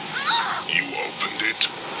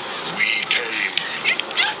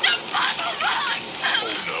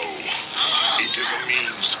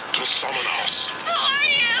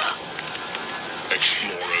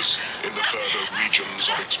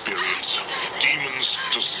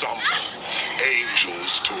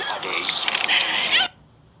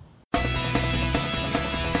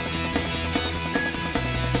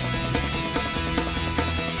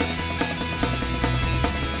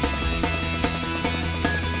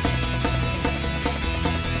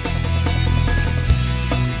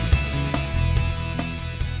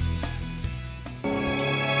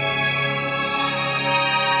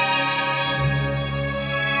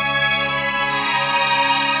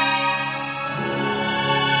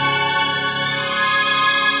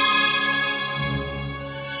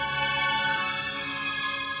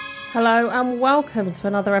Hello and welcome to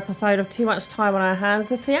another episode of Too Much Time on Our Hands,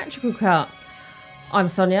 the theatrical cut. I'm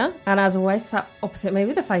Sonia, and as always, sat opposite me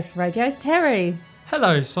with the face for radio is Terry.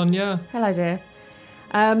 Hello, Sonia. Hello, dear.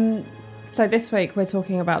 So this week we're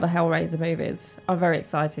talking about the Hellraiser movies. I'm very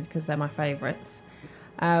excited because they're my favourites.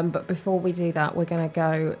 But before we do that, we're going to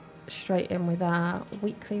go straight in with our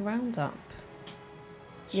weekly roundup.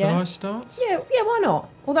 Shall I start? Yeah, why not?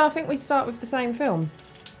 Although I think we start with the same film.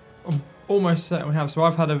 I'm almost certain we have. So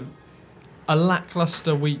I've had a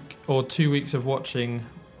lackluster week or 2 weeks of watching,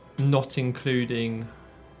 not including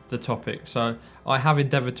the topic. So I have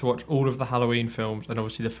endeavoured to watch all of the Halloween films and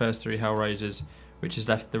obviously the first three Hellraisers, which has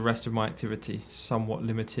left the rest of my activity somewhat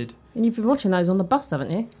limited. And you've been watching those on the bus,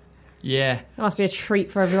 haven't you? Yeah. That must be a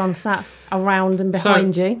treat for everyone sat around and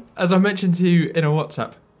behind you. As I mentioned to you in a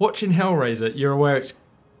WhatsApp, watching Hellraiser, you're aware it's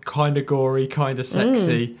kind of gory, kind of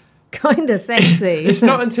sexy. Kind of sexy. It's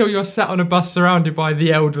not until you're sat on a bus surrounded by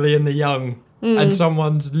the elderly and the young and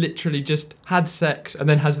someone's literally just had sex and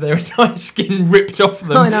then has their entire skin ripped off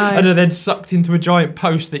them and are then sucked into a giant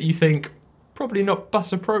post that you think, probably not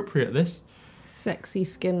bus appropriate, this. Sexy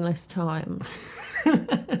skinless times.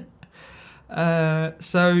 So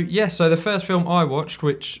the first film I watched,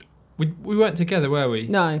 which we weren't together, were we?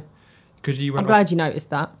 No. Because you went I'm glad you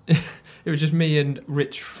noticed that. It was just me and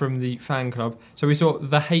Rich from the fan club. So we saw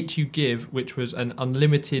The Hate U Give, which was an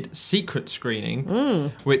unlimited secret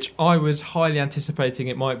screening, which I was highly anticipating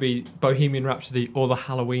it might be Bohemian Rhapsody or the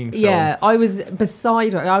Halloween film. Yeah, I was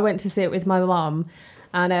beside her. I went to see it with my mum,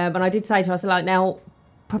 and I did say to her, I was like, now,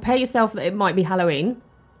 prepare yourself that it might be Halloween,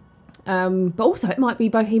 but also it might be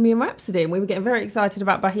Bohemian Rhapsody. And we were getting very excited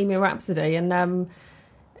about Bohemian Rhapsody, and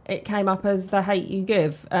it came up as The Hate U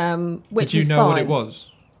Give, which Did you was know fine. what it was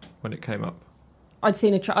when it came up? I'd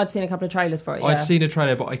seen a couple of trailers for it. Yeah. I'd seen a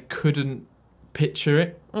trailer, but I couldn't picture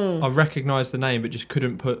it. I recognised the name, but just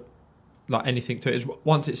couldn't put like anything to it.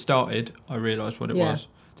 Once it started, I realised what it was.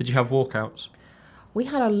 Did you have walkouts? We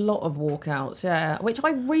had a lot of walkouts, yeah, which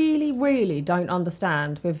I really, really don't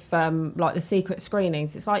understand with like the secret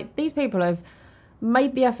screenings. It's like these people have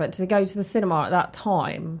made the effort to go to the cinema at that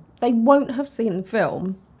time. They won't have seen the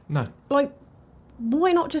film. No. Like,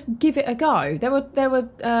 why not just give it a go? There were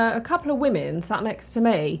a couple of women sat next to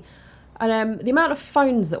me, and the amount of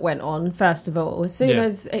phones that went on, first of all, as soon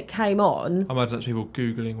as it came on. I imagine that's people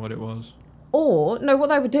Googling what it was. Or, no, what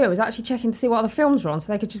they were doing was actually checking to see what other films were on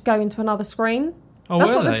so they could just go into another screen. Oh,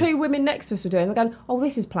 that's what they? the two women next to us were doing. They're going, oh,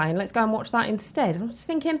 this is playing, let's go and watch that instead. And I'm just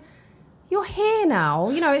thinking, you're here now.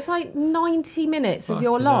 You know, it's like 90 minutes of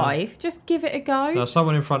your life. Just give it a go. No,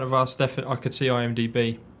 someone in front of us, definitely, I could see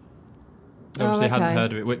IMDb. Obviously hadn't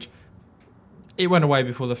heard of it, which it went away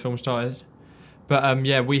before the film started. But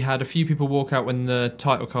we had a few people walk out when the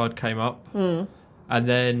title card came up. And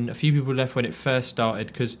then a few people left when it first started,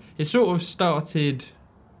 because it sort of started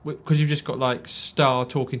because you've just got like Star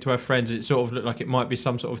talking to her friends. It sort of looked like it might be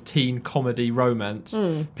some sort of teen comedy romance.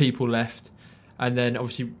 People left, and then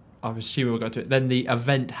obviously I was assuming we'll go to it. Then the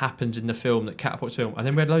event happens in the film that catapults the film, and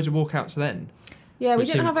then we had loads of walkouts then. Yeah, we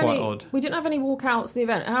didn't have any. Odd. We didn't have any walkouts to the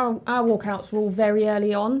event. Our walkouts were all very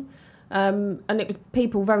early on, and it was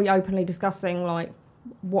people very openly discussing like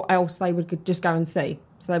what else they would just go and see.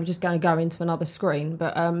 So they were just going to go into another screen.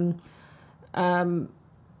 But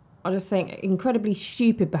I just think incredibly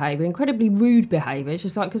stupid behaviour, incredibly rude behaviour. It's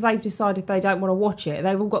just like because they've decided they don't want to watch it,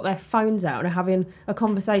 they've all got their phones out and are having a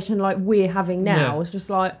conversation like we're having now. Yeah. It's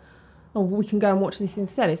just like, oh, we can go and watch this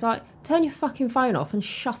instead. It's like, turn your fucking phone off and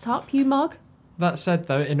shut up, you mug. That said,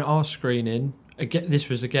 though, in our screening, again, this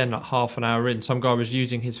was again like half an hour in, some guy was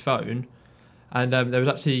using his phone, and there was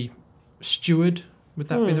actually Steward, would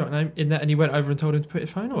that be the right name, in there, and he went over and told him to put his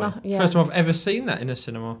phone away. First time I've ever seen that in a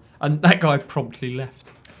cinema, and that guy promptly left.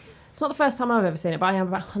 It's not the first time I've ever seen it, but I am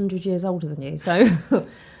about 100 years older than you, so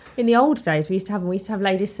in the old days we used to have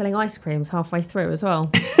ladies selling ice creams halfway through as well.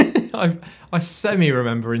 I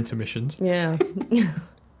semi-remember intermissions. Yeah, I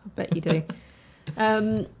bet you do.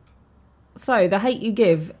 So, The Hate U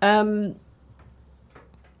Give,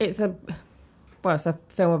 it's a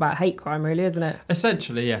film about hate crime, really, isn't it?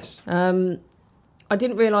 Essentially, yes. I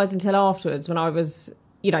didn't realise until afterwards when I was,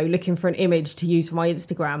 looking for an image to use for my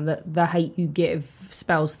Instagram that The Hate U Give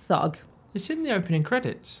spells thug. It's in the opening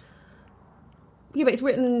credits. Yeah, but it's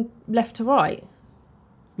written left to right.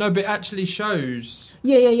 No, but it actually shows...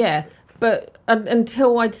 Yeah. But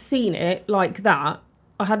until I'd seen it like that,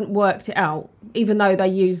 I hadn't worked it out, even though they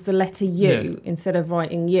used the letter U instead of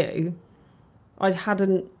writing U. I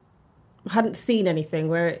hadn't seen anything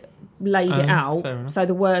where it laid it out, so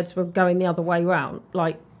the words were going the other way round,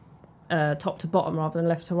 like top to bottom rather than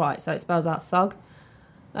left to right, so it spells out thug.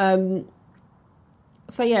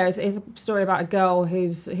 So yeah, it's a story about a girl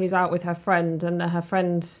who's out with her friend, and her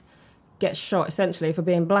friend gets shot essentially for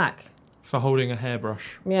being black. For holding a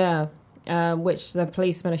hairbrush. Yeah, which the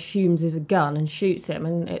policeman assumes is a gun and shoots him,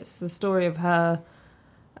 and it's the story of her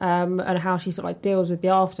and how she sort of like deals with the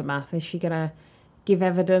aftermath. Is she gonna give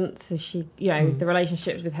evidence? Is she, you know, the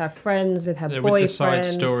relationships with her friends, with her boyfriends? With the side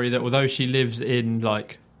story that although she lives in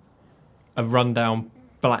like a rundown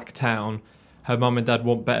black town, her mum and dad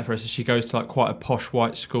want better for her, so she goes to like quite a posh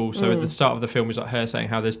white school. So at the start of the film is like her saying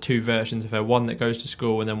how there's two versions of her, one that goes to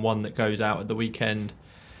school and then one that goes out at the weekend.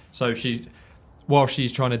 So while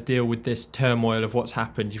she's trying to deal with this turmoil of what's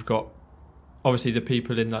happened, you've got obviously the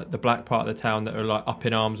people in like the black part of the town that are like up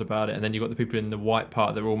in arms about it, and then you've got the people in the white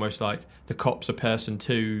part that are almost like the cop's a person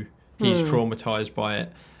too, he's traumatised by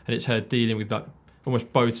it, and it's her dealing with like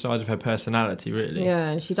almost both sides of her personality, really.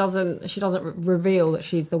 Yeah, and she doesn't reveal that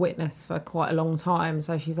she's the witness for quite a long time.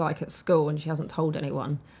 So she's like at school and she hasn't told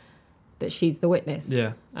anyone that she's the witness.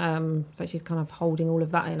 Yeah. So she's kind of holding all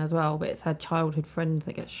of that in as well. But it's her childhood friend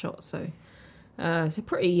that gets shot. So it's a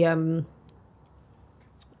pretty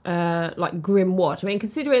like grim watch. I mean,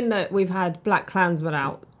 considering that we've had Black Klansman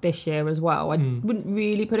out this year as well, I wouldn't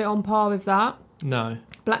really put it on par with that. No.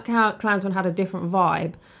 Black Klansman had a different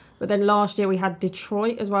vibe. But then last year we had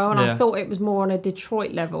Detroit as well, and I thought it was more on a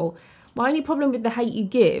Detroit level. My only problem with The Hate U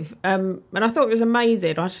Give, and I thought it was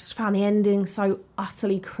amazing, I just found the ending so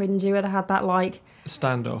utterly cringy where they had that, like...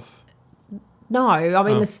 Standoff. No, I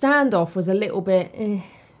mean, the standoff was a little bit...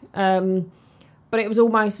 but it was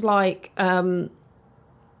almost like...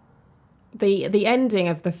 The ending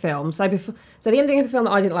of the film, so the ending of the film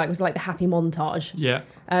that I didn't like was like the happy montage,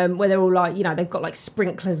 where they're all like, you know, they've got like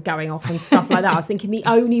sprinklers going off and stuff like that. I was thinking the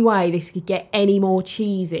only way this could get any more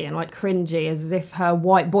cheesy and like cringy is as if her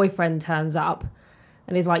white boyfriend turns up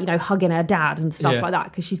and is like, you know, hugging her dad and stuff like that,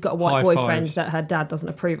 because she's got a white boyfriend that her dad doesn't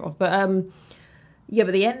approve of. But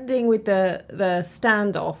but the ending with the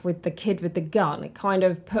standoff with the kid with the gun, it kind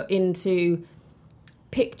of put into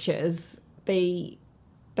pictures the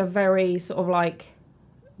very sort of like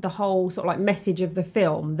the whole sort of like message of the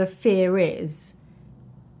film. The fear is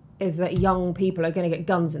that young people are going to get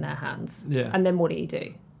guns in their hands. Yeah. And then what do you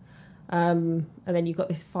do? And then you've got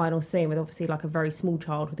this final scene with obviously like a very small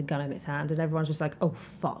child with a gun in its hand, and everyone's just like, oh,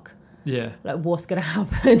 fuck. Yeah. Like, what's going to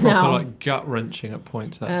happen now? Like gut-wrenching at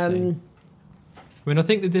points, that scene. I mean, I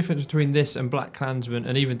think the difference between this and Black Klansman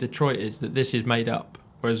and even Detroit is that this is made up,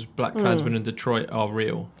 whereas Black Klansman and Detroit are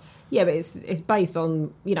real. Yeah, but it's based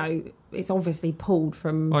on, you know, it's obviously pulled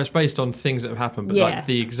from... Well, it's based on things that have happened, but like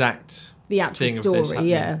the actual thing story, of this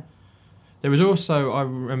happening. There was also, I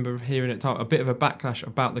remember hearing at the time, a bit of a backlash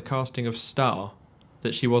about the casting of Star,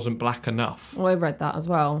 that she wasn't black enough. Well, I read that as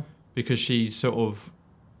well. Because she's sort of,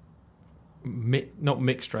 not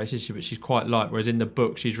mixed race, is she, but she's quite light, whereas in the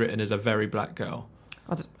book she's written as a very black girl.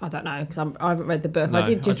 I don't know, because I haven't read the book. No,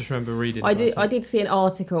 I just remember reading I did see an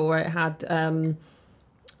article where it had...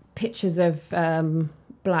 pictures of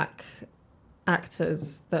black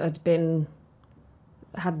actors that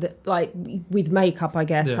had like with makeup, I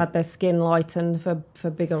guess, had their skin lightened for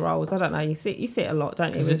bigger roles. I don't know. You see it a lot, don't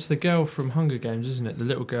you? Because it's the girl from Hunger Games, isn't it? The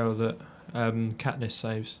little girl that Katniss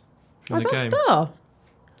saves from the game. Star?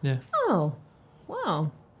 Yeah. Oh,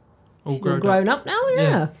 wow. All She's grown up now.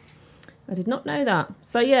 Yeah. I did not know that.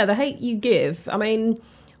 So yeah, The Hate U Give. I mean,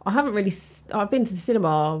 I've been to the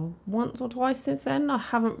cinema once or twice since then. I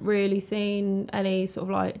haven't really seen any sort of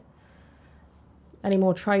like any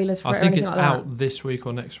more trailers for it. I think it's out this week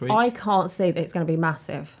or next week. I can't see that it's going to be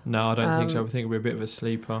massive. No, I don't think so. I think it'll be a bit of a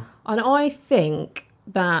sleeper. And I think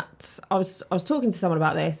that I was talking to someone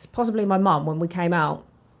about this, possibly my mum, when we came out.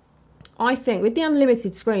 I think with the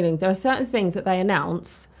unlimited screenings, there are certain things that they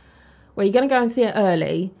announce where you're going to go and see it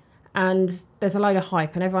early, and there's a load of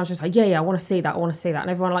hype and everyone's just like, yeah, I want to see that, and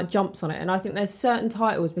everyone like jumps on it. And I think there's certain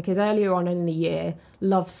titles, because earlier on in the year,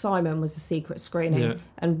 Love, Simon was a secret screening,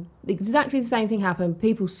 and exactly the same thing happened.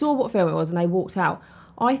 People saw what film it was and they walked out.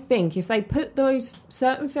 I think if they put those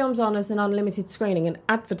certain films on as an unlimited screening and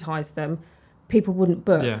advertised them, people wouldn't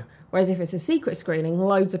book. Whereas if it's a secret screening,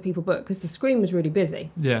 loads of people book because the screen was really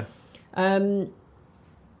busy.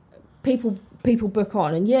 People book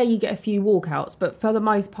on, and you get a few walkouts, but for the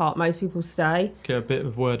most part, most people stay. Get a bit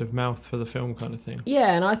of word of mouth for the film kind of thing.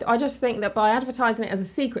 Yeah, and I just think that by advertising it as a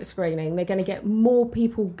secret screening, they're going to get more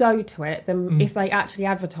people go to it than if they actually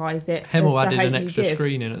advertised it. Hemel added an extra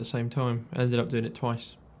screen in at the same time. I ended up doing it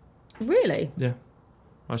twice. Really? Yeah.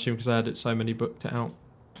 I assume because I had so many booked it out.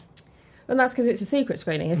 And that's because it's a secret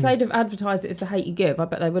screening. If they'd have advertised it as The Hate U Give, I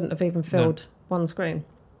bet they wouldn't have even filled one screen.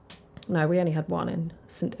 No, we only had one in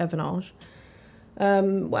St Evanage.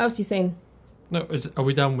 What else have you seen? No, are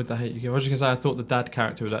we done with the hate you give? I was just going to say, I thought the dad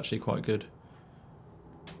character was actually quite good.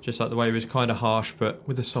 Just like the way he was kind of harsh, but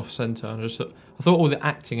with a soft centre. I thought all the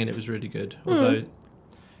acting in it was really good. Although,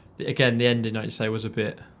 again, the ending, like you say, was a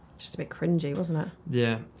bit... Just a bit cringy, wasn't it?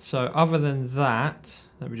 Yeah. So other than that,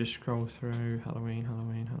 let me just scroll through Halloween.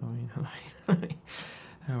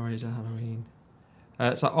 Hellraiser, Halloween.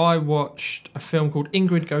 So I watched a film called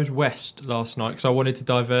Ingrid Goes West last night because I wanted to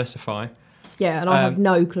diversify. Yeah, and I have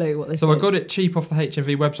no clue what this is. So I got it cheap off the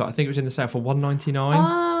HMV website. I think it was in the sale for $1.99.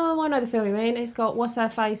 Oh, I know the film you mean. It's got what's her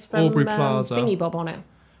face from Aubrey Plaza. Thingy Bob on it.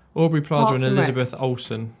 Aubrey Plaza Parks and and Elizabeth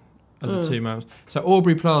Olsen are the two males. So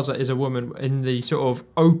Aubrey Plaza is a woman in the sort of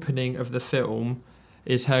opening of the film.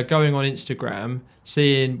 Is her going on Instagram,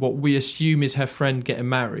 seeing what we assume is her friend getting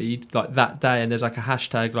married, like that day, and there's like a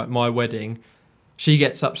hashtag like my wedding. She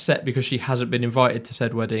gets upset because she hasn't been invited to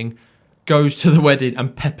said wedding, goes to the wedding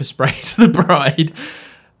and pepper sprays the bride.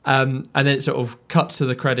 And then it sort of cuts to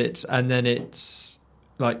the credits, and then it's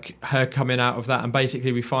like her coming out of that. And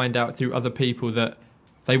basically we find out through other people that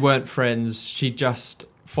they weren't friends. She just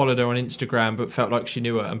followed her on Instagram but felt like she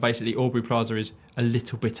knew her. And basically Aubrey Plaza is a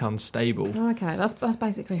little bit unstable. Oh, okay, that's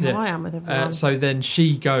basically how I am with everyone. So then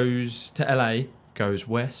she goes to LA, goes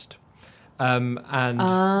west. And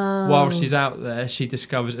while she's out there, she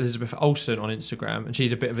discovers Elizabeth Olsen on Instagram, and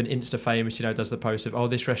she's a bit of an Insta famous, does the post of, oh,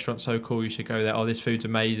 this restaurant's so cool, you should go there, oh, this food's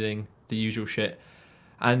amazing, the usual shit.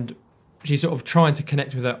 And she's sort of trying to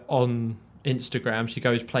connect with her on Instagram. She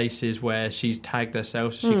goes places where she's tagged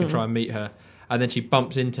herself so she can try and meet her, and then she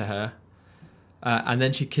bumps into her, and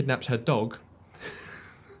then she kidnaps her dog.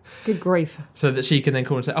 Good grief. So that she can then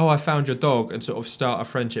call and say, oh, I found your dog, and sort of start a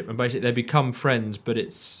friendship, and basically they become friends, but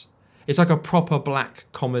it's like a proper black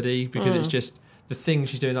comedy because it's just the thing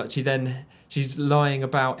she's doing. Like she's lying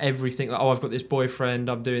about everything. Like, oh, I've got this boyfriend,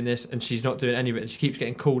 I'm doing this, and she's not doing any of it. And she keeps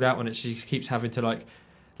getting called out on it. She keeps having to like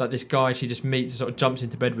this guy she just meets, sort of jumps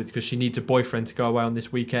into bed with because she needs a boyfriend to go away on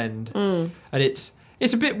this weekend. And it's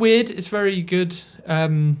a bit weird. It's very good.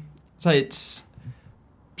 So it's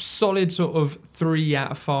solid sort of 3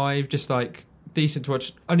 out of 5. Just like decent to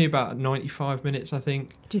watch. Only about 95 minutes, I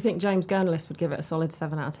think. Do you think James Gurnlist would give it a solid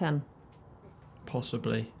 7 out of 10?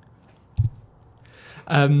 Possibly.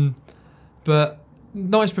 But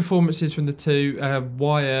nice performances from the two.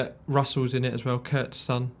 Wyatt Russell's in it as well, Kurt's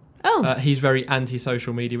son. Oh. He's very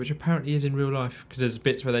anti-social media, which apparently is in real life, because there's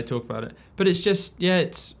bits where they talk about it. But it's just,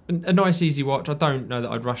 it's a nice, easy watch. I don't know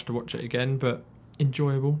that I'd rush to watch it again, but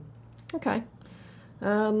enjoyable. Okay.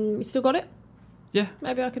 You still got it? Yeah.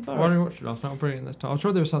 Maybe I could borrow it. Why didn't we watch it last night? I'll bring it this time. I was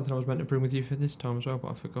sure there was something I was meant to bring with you for this time as well,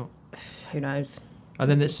 but I forgot. Who knows? And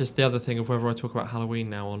then it's just the other thing of whether I talk about Halloween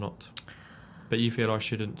now or not. But you feel I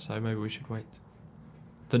shouldn't, so maybe we should wait.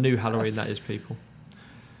 The new Halloween, that is, people.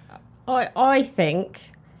 I think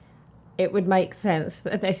it would make sense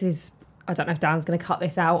that this is... I don't know if Dan's going to cut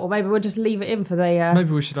this out, or maybe we'll just leave it in for the...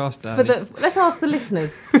 maybe we should ask Dan. Let's ask the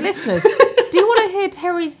listeners. Listeners, do you want to hear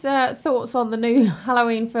Terry's thoughts on the new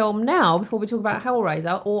Halloween film now before we talk about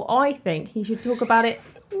Hellraiser? Or I think he should talk about it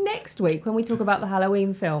next week when we talk about the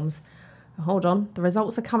Halloween films. Hold on, the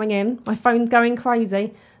results are coming in. My phone's going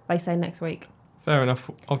crazy. They say next week. Fair enough.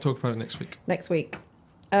 I'll talk about it next week. Next week.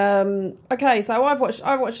 Okay, so I've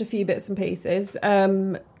watched a few bits and pieces.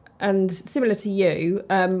 And similar to you,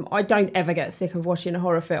 I don't ever get sick of watching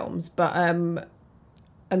horror films, but and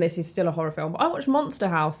this is still a horror film. But I watched Monster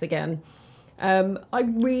House again. I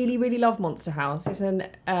really, really love Monster House. It's an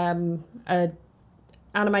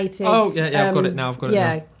animated. Oh yeah, I've got it now.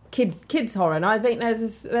 Yeah, kids horror, and I think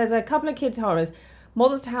there's a couple of kids horrors.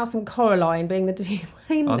 Monster House and Coraline being the two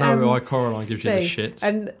main. I know why Coraline gives you the shit.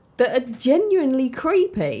 And that are genuinely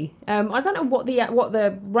creepy. I don't know what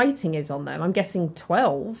the rating is on them. I'm guessing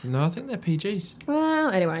 12. No, I think they're PGs. Well,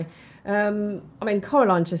 anyway, I mean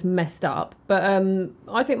Coraline's just messed up, but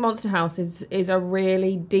I think Monster House is a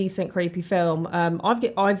really decent creepy film.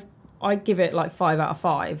 I give it like 5 out of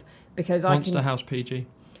 5 because Monster House PG.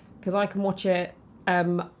 Because I can watch it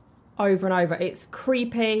over and over. It's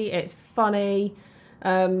creepy. It's funny.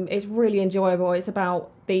 It's really enjoyable. It's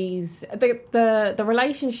about the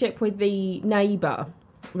relationship with the neighbour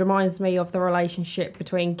reminds me of the relationship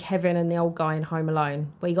between Kevin and the old guy in Home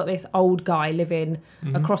Alone, where you got this old guy living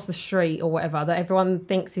across the street or whatever that everyone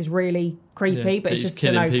thinks is really creepy, but it's just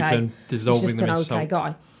an okay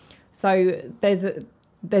guy. So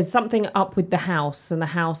there's something up with the house, and the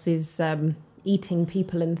house is eating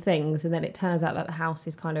people and things, and then it turns out that the house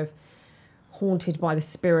is kind of haunted by the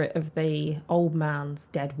spirit of the old man's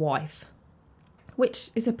dead wife,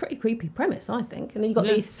 which is a pretty creepy premise, I think. And then you've got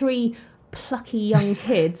these 3 plucky young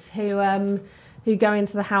kids who go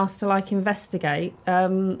into the house to like investigate.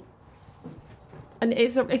 And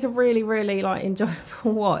it's a really, really like enjoyable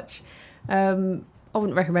watch. I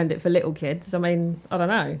wouldn't recommend it for little kids. I mean, I don't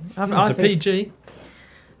know. It's a PG.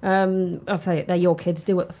 I'll say it. They're your kids.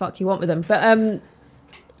 Do what the fuck you want with them. But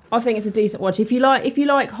I think it's a decent watch. If you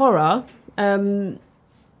like horror, and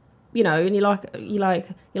you like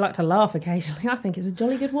to laugh occasionally, I think it's a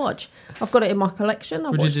jolly good watch. I've got it in my collection.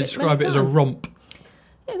 Would you describe it as a romp?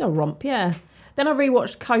 It's a romp, yeah. Then I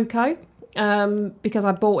rewatched Coco. Because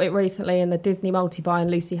I bought it recently in the Disney multi-buy and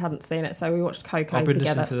Lucy hadn't seen it, so we watched Coco together. I've been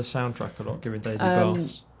listening to the soundtrack a lot, giving Daisy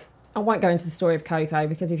baths. I won't go into the story of Coco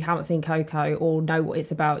because if you haven't seen Coco or know what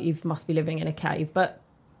it's about, you must be living in a cave. But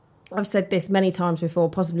I've said this many times before,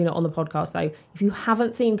 possibly not on the podcast though. If you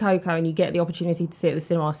haven't seen Coco and you get the opportunity to see it at the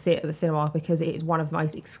cinema, see it at the cinema because it is one of the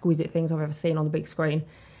most exquisite things I've ever seen on the big screen.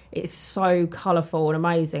 It's so colourful and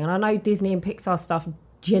amazing. And I know Disney and Pixar stuff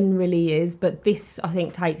generally is, but this I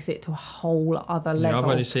think takes it to a whole other level. I've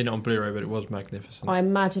only seen it on Blu-ray, but it was magnificent. I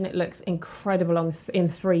imagine it looks incredible in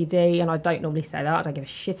 3D, and I don't normally say that. I don't give a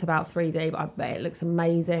shit about 3D, but I bet it looks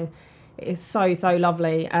amazing. It is so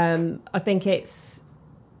lovely. I think it's,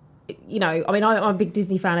 I'm a big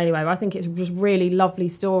Disney fan anyway, but I think it's just really lovely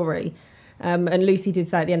story. And Lucy did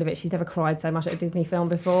say at the end of it she's never cried so much at a Disney film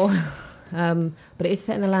before. But it is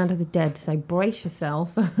set in the land of the dead, so brace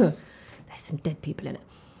yourself. There's some dead people in it.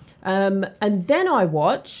 And then I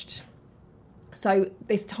watched, so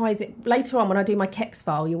this ties it, later on when I do my Kex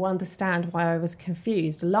file, you'll understand why I was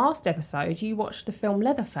confused. Last episode, you watched the film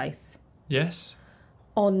Leatherface. Yes.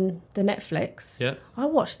 On the Netflix. Yeah. I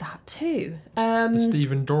watched that too. The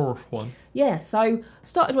Stephen Dorff one. Yeah, so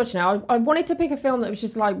started watching it. I wanted to pick a film that was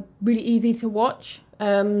just like really easy to watch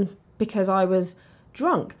because I was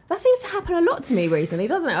drunk. That seems to happen a lot to me recently,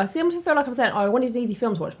 doesn't it? I seem to feel like I'm saying, I wanted an easy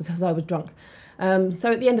film to watch because I was drunk.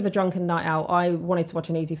 So at the end of a drunken night out, I wanted to watch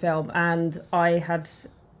an easy film, and I had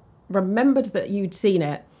remembered that you'd seen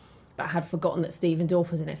it, but had forgotten that Stephen Dorff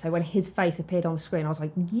was in it. So when his face appeared on the screen, I was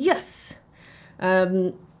like, yes!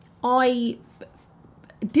 I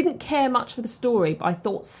didn't care much for the story, but I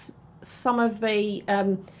thought some of the...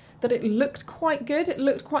 that it looked quite good. It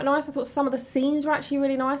looked quite nice. I thought some of the scenes were actually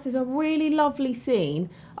really nice. There's a really lovely scene.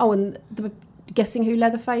 Oh, and guessing who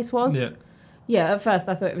Leatherface was? Yeah. Yeah, at first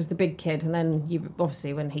I thought it was the big kid, and then you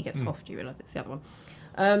obviously when he gets off, you realise it's the other one.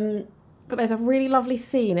 But there's a really lovely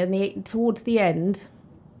scene towards the end,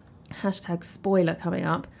 # spoiler coming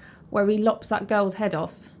up, where he lops that girl's head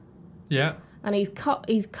off. Yeah. And he's cut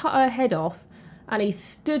her head off, and he's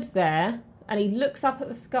stood there, and he looks up at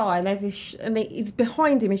the sky, and there's this, and he's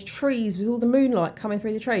behind him is trees with all the moonlight coming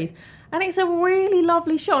through the trees. And it's a really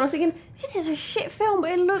lovely shot. And I was thinking, this is a shit film,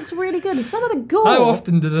 but it looks really good. And some of the gore... How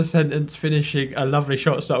often does a sentence finishing a lovely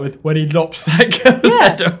shot start with, when he lops that girl's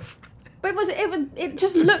head off? But it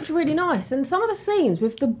just looked really nice. And some of the scenes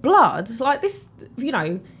with the blood, like this,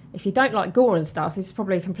 if you don't like gore and stuff, this is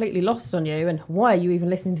probably completely lost on you. And why are you even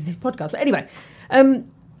listening to this podcast? But anyway, some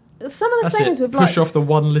of the scenes with push off the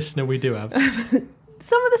one listener we do have.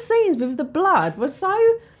 Some of the scenes with the blood were so,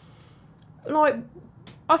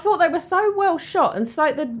 I thought they were so well shot and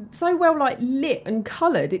so well lit and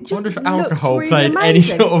coloured. It just I wonder if alcohol really played amazing. any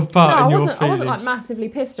sort of part in your feelings. I wasn't massively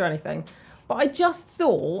pissed or anything, but I just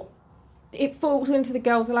thought it falls into the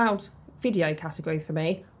Girls Aloud video category for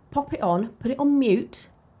me. Pop it on, put it on mute.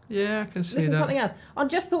 Yeah, I can see listen that. To something else. I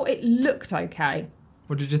just thought it looked okay.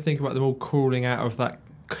 What did you think about them all crawling out of that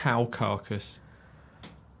cow carcass?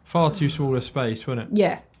 Far too small a space, wasn't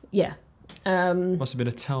it? Yeah. Must have been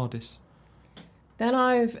a TARDIS. Then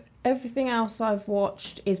everything else I've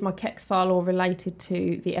watched is my Kex file or related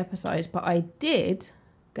to the episodes, but I did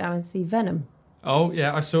go and see Venom. Oh,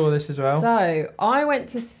 yeah, I saw this as well. So I went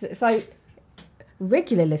to...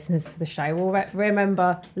 regular listeners to the show will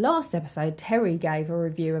remember last episode, Terry gave a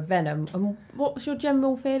review of Venom. And what was your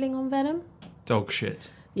general feeling on Venom? Dog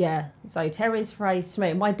shit. Yeah, so Terry's phrase to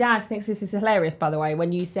me... My dad thinks this is hilarious, by the way,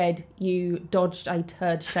 when you said you dodged a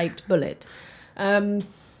turd-shaped bullet. So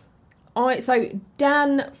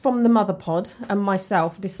Dan from the Mother Pod and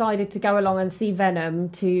myself decided to go along and see Venom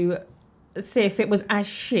to see if it was as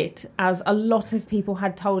shit as a lot of people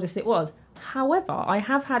had told us it was. However, I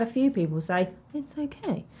have had a few people say, it's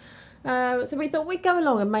okay. So we thought we'd go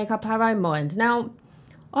along and make up our own mind. Now,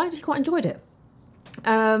 I actually quite enjoyed it.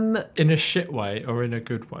 In a shit way or in a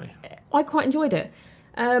good way? I quite enjoyed it.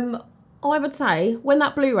 I would say, when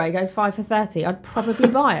that Blu-ray goes 5 for $30, I'd probably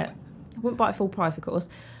buy it. I wouldn't buy it full price, of course.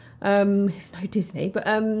 It's no Disney, but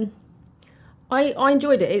I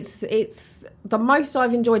enjoyed it. It's the most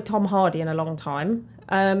I've enjoyed Tom Hardy in a long time.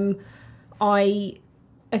 I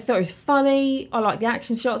I thought it was funny. I liked the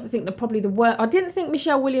action shots. I think probably the work. I didn't think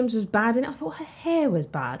Michelle Williams was bad in it. I thought her hair was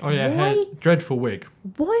bad. Oh yeah, hair, dreadful wig.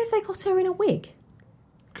 Why have they got her in a wig?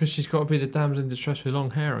 Because she's got to be the damsel in distress with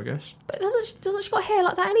long hair, I guess. But doesn't she got hair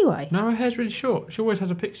like that anyway? No, her hair's really short. She always has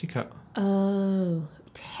a pixie cut. Oh,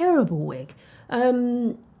 terrible wig.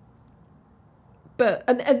 But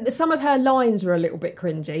and some of her lines were a little bit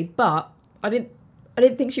cringy, but I didn't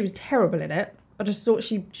think she was terrible in it. I just thought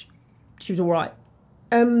she was all right.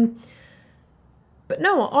 But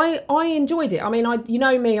no, I enjoyed it. I mean, you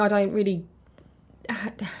know me, I don't really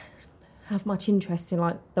have much interest in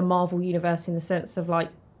like the Marvel universe in the sense of like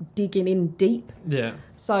digging in deep. Yeah.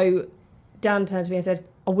 So Dan turned to me and said,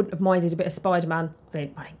 I wouldn't have minded a bit of Spider-Man. I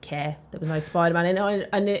didn't care. There was no Spider-Man in it.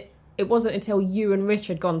 And it wasn't until you and Rich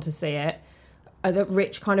had gone to see it that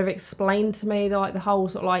Rich kind of explained to me the whole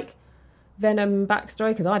sort of like Venom backstory,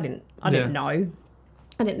 because I didn't know.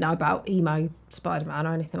 I didn't know about emo Spider-Man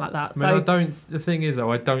or anything like that. The thing is,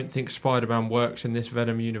 though, I don't think Spider-Man works in this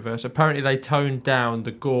Venom universe. Apparently, they toned down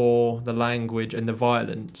the gore, the language, and the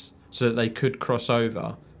violence so that they could cross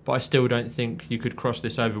over. But I still don't think you could cross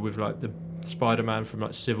this over with like the Spider-Man from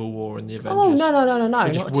like Civil War and the Avengers. Oh no!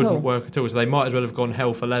 It just wouldn't work at all. So they might as well have gone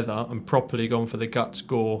hell for leather and properly gone for the guts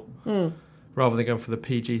gore, rather than going for the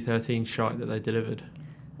PG-13 shite that they delivered.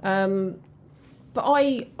 But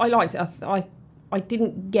I liked it. I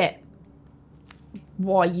didn't get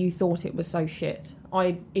why you thought it was so shit.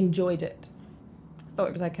 I enjoyed it. I thought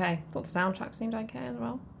it was okay. I thought the soundtrack seemed okay as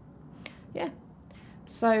well. Yeah.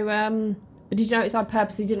 So, but did you notice I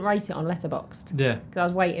purposely didn't rate it on Letterboxd? Yeah. Because I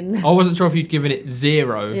was waiting. I wasn't sure if you'd given it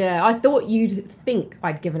 0. Yeah, I thought you'd think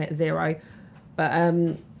I'd given it 0. But,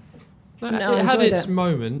 no, it had its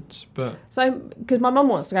moments, but... So, because my mum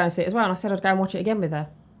wants to go and see it as well, and I said I'd go and watch it again with her.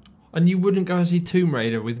 And you wouldn't go and see Tomb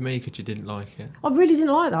Raider with me because you didn't like it? I really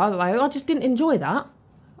didn't like that, though. I just didn't enjoy that.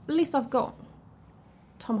 At least I've got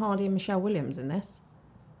Tom Hardy and Michelle Williams in this.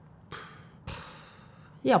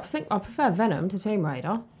 Yeah, I prefer Venom to Tomb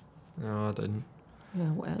Raider. No, I didn't. Yeah,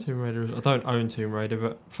 what else? Tomb Raider. I don't own Tomb Raider,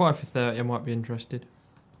 but 5 for 30, I might be interested.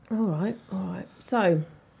 All right. So,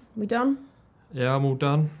 we done? Yeah, I'm all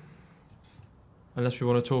done. Unless we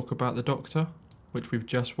want to talk about The Doctor, which we've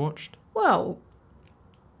just watched. Well,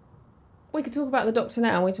 we could talk about The Doctor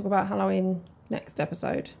now, and we talk about Halloween next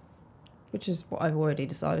episode, which is what I've already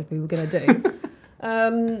decided we were going to do.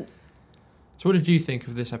 So what did you think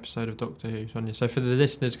of this episode of Doctor Who, Sonia? So for the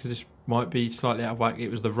listeners, because this might be slightly out of whack, it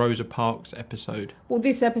was the Rosa Parks episode. Well,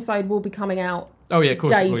 this episode will be coming out of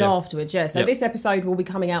course, days afterwards, yeah. So this episode will be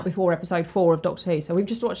coming out before episode 4 of Doctor Who. So we've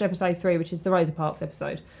just watched episode 3, which is the Rosa Parks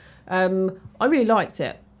episode. I really liked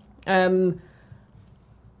it. I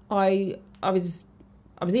was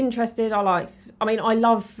interested. I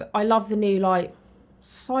love the new like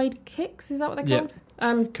sidekicks. Is that what they're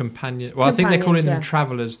called? Companion. Well, I think they're calling them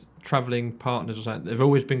travelling partners or something. They've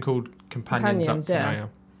always been called companions up to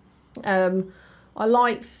now. I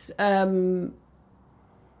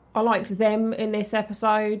liked them in this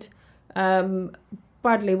episode.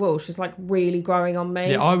 Bradley Walsh is like really growing on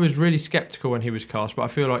me. Yeah, I was really sceptical when he was cast, but I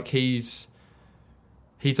feel like he's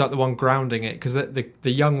like the one grounding it, because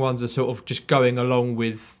the young ones are sort of just going along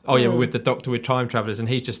with with the Doctor with time travellers, and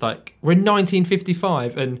he's just like, we're in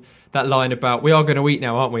 1955, and that line about we are going to eat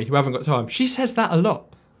now, aren't we? We haven't got time. She says that a lot.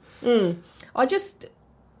 I just,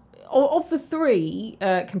 of the 3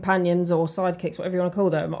 companions or sidekicks, whatever you want to call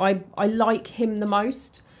them, I like him the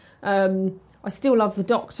most. I still love the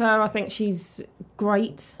Doctor. I think she's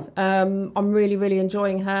great. I'm really, really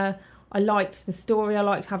enjoying her. I liked the story. I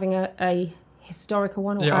liked having a historical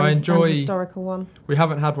one. I enjoy an historical one. We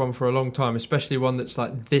haven't had one for a long time, especially one that's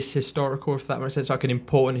like this historical, if that makes sense, like an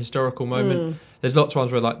important historical moment. There's lots of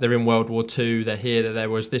ones where like they're in World War II, they're here, they're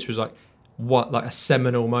there, whereas this was like a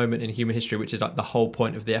seminal moment in human history, which is like the whole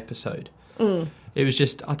point of the episode. It was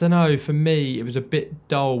just, I don't know, for me it was a bit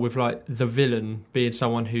dull with like the villain being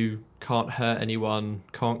someone who can't hurt anyone,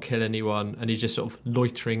 can't kill anyone, and he's just sort of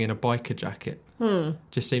loitering in a biker jacket.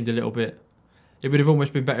 Just seemed a little bit, it would have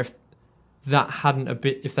almost been better if that hadn't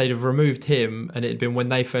if they'd have removed him and it had been when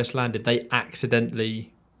they first landed, they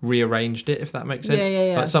accidentally rearranged it, if that makes sense.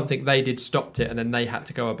 Yeah. Like something they did stopped it and then they had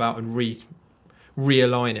to go about and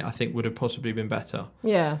realign it, I think would have possibly been better.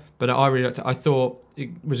 Yeah. But I really liked it. I thought it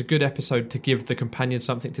was a good episode to give the companion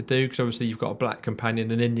something to do, because obviously you've got a black companion,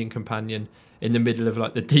 an Indian companion in the middle of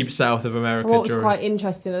like the deep south of America. What was quite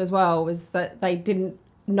interesting as well was that they didn't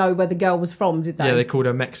know where the girl was from, did they? Yeah, they called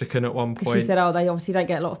her Mexican at one point. She said, they obviously don't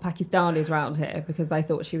get a lot of Pakistanis around here, because they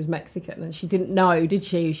thought she was Mexican, and she didn't know, did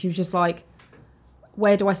she? She was just like,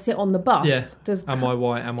 where do I sit on the bus? Yeah. Am I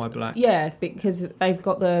white? Am I black? Yeah, because they've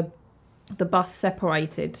got the the bus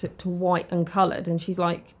separated to white and coloured, and she's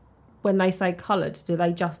like, when they say coloured, do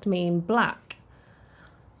they just mean black?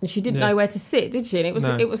 And she didn't know where to sit, did she? And it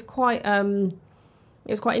was quite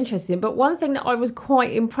interesting. But one thing that I was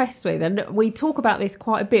quite impressed with, and we talk about this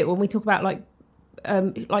quite a bit when we talk about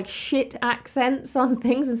like shit accents on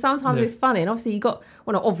things, and sometimes it's funny. And obviously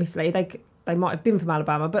they might have been from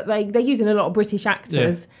Alabama, but they're using a lot of British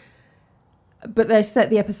actors. Yeah. But they set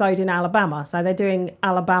the episode in Alabama, so they're doing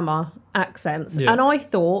Alabama accents. Yeah. And I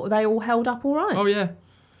thought they all held up all right. Oh, yeah.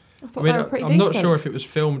 I thought they were pretty decent. I'm not sure if it was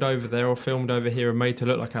filmed over there or filmed over here and made to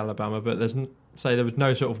look like Alabama, but there was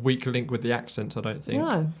no sort of weak link with the accents, I don't think. No,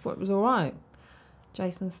 I thought it was all right.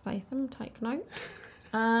 Jason Statham, take note.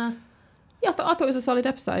 Yeah, I thought it was a solid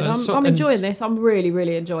episode. I'm enjoying this. I'm really,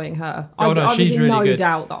 really enjoying her. I was in no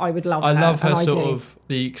doubt that I would love her. I love her sort of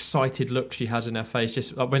the excited look she has in her face.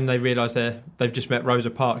 Just like when they realise they've just met Rosa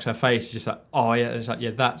Parks, her face is just like, oh yeah, it's like,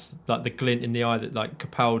 yeah, that's like the glint in the eye that like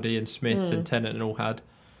Capaldi and Smith and Tennant and all had.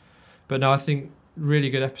 But no, I think really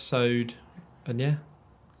good episode, and yeah,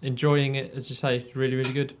 enjoying it. As you say, it's really,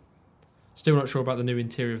 really good. Still not sure about the new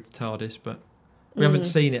interior of the TARDIS, but we haven't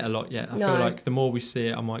seen it a lot yet. I feel like the more we see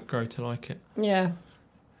it, I might grow to like it. Yeah,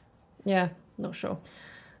 not sure.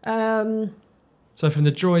 So from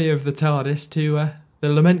the joy of the TARDIS to the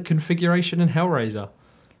Lament configuration and Hellraiser.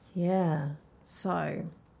 Yeah. So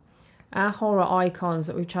our horror icons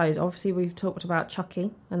that we've chosen. Obviously, we've talked about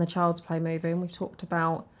Chucky and the Child's Play movie, and we've talked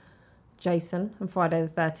about Jason and Friday the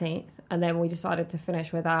 13th, and then we decided to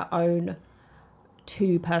finish with our own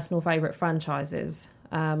 2 personal favourite franchises.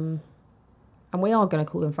 And we are going to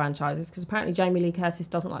call them franchises because apparently Jamie Lee Curtis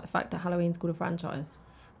doesn't like the fact that Halloween's called a franchise.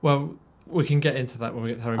 Well, we can get into that when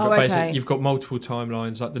we get to Halloween. But basically, you've got multiple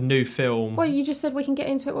timelines, like the new film. Well, you just said we can get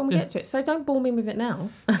into it when we get to it, so don't bore me with it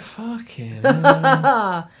now. Fucking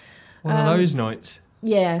one of those nights.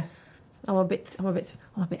 Yeah, I'm a bit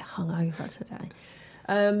hungover today.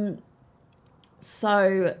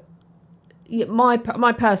 So, my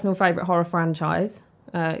personal favourite horror franchise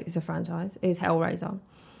is Hellraiser.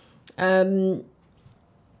 And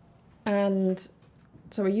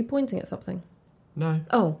so are you pointing at something? No.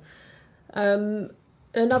 Oh,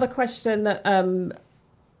 another question that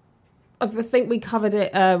I think we covered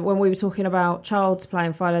it when we were talking about Child's Play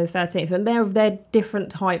and Friday the 13th, and they're different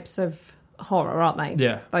types of horror, aren't they?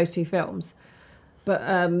 Yeah. Those 2 films. But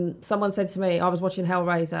someone said to me, I was watching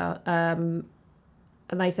Hellraiser,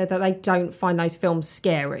 and they said that they don't find those films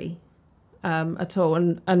scary at all.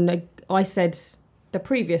 And I said the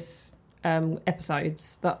previous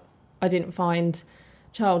episodes that I didn't find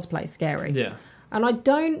Child's Play scary. Yeah. And I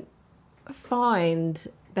don't find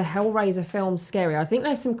the Hellraiser films scary. I think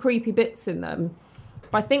there's some creepy bits in them.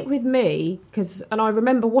 But I think with me, and I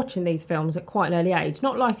remember watching these films at quite an early age,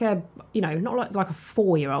 not like a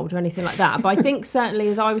 4-year-old or anything like that. But I think certainly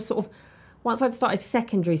as I was sort of, once I'd started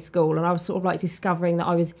secondary school and I was sort of like discovering that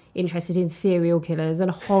I was interested in serial killers and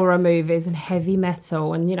horror movies and heavy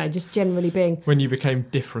metal and, just generally being... When you became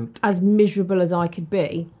different. As miserable as I could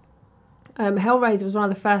be. Hellraiser was one of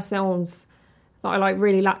the first films that I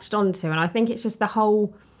really latched onto, and I think it's just the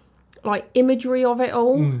whole imagery of it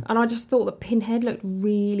all. And I just thought that Pinhead looked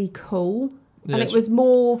really cool. Yeah, and it was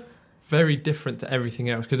more... very different to everything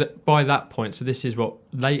else, because by that point, so this is what,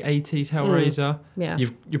 late 80s Hellraiser. Yeah.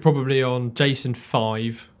 You're probably on Jason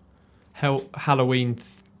 5, Halloween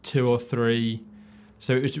 2 or 3.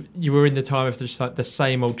 So you were in the time of just like the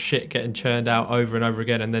same old shit getting churned out over and over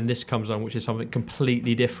again, and then this comes on, which is something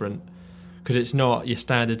completely different, because it's not your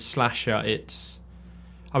standard slasher. The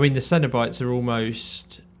Cenobites are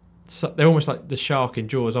they're almost like the shark in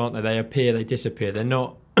Jaws, aren't they? They appear, they disappear. They're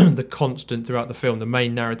not the constant throughout the film. The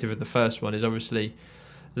main narrative of the first one is obviously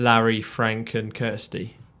Larry, Frank and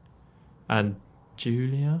Kirsty and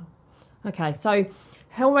Julia. Okay, so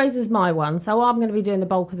Hellraiser's my one, so I'm going to be doing the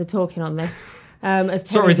bulk of the talking on this.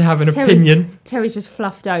 Sorry to have an opinion. Terry's just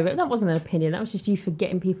fluffed over. That wasn't an opinion, that was just you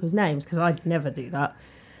forgetting people's names, because I'd never do that.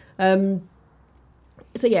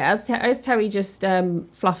 So yeah, as Terry just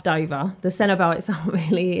fluffed over, the Cenobites aren't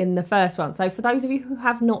really in the first one. So for those of you who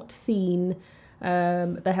have not seen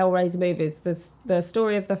the Hellraiser movies, the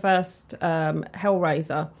story of the first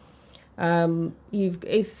Hellraiser,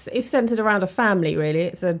 it's centered around a family. Really,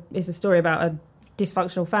 it's a story about a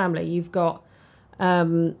dysfunctional family. You've got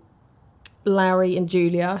Larry and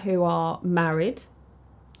Julia, who are married.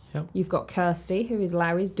 Yep. You've got Kirsty, who is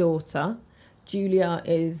Larry's daughter. Julia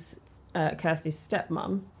is Kirsty's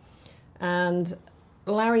stepmom, and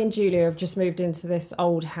Larry and Julia have just moved into this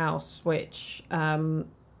old house, which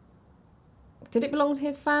Did it belong to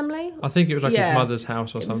his family? I think it was like his mother's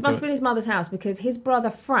house or something. It must have been his mother's house, because his brother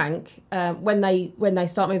Frank, when they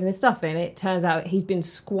start moving the stuff in, it turns out he's been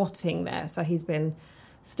squatting there, so he's been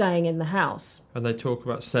staying in the house. And they talk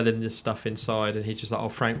about selling this stuff inside, and he's just like, oh,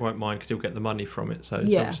 Frank won't mind because he'll get the money from it. So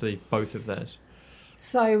it's obviously both of theirs.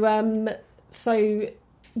 So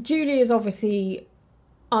Julia's obviously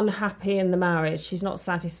unhappy in the marriage. She's not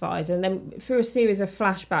satisfied, and then through a series of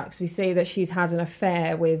flashbacks we see that she's had an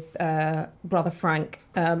affair with brother Frank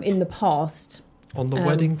in the past. On the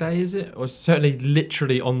wedding day, is it? Or certainly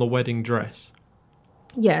literally on the wedding dress?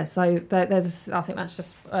 Yeah, so I think that's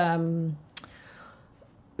just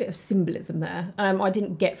bit of symbolism there. I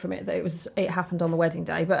didn't get from it that it happened on the wedding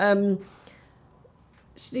day, but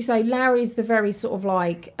so Larry's the very sort of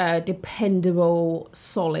like dependable,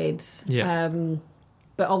 solid,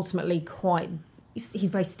 but ultimately he's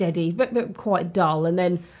very steady, but quite dull. And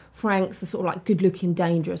then Frank's the sort of like good-looking,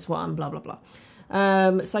 dangerous one, blah, blah,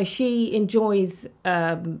 blah. So she enjoys,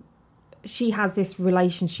 she has this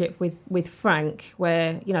relationship with Frank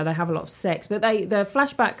where, you know, they have a lot of sex. But the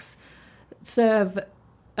flashbacks serve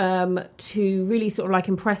to really sort of like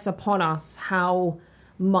impress upon us how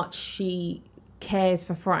much she cares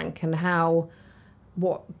for Frank and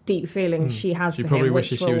what deep feelings she has for him. She probably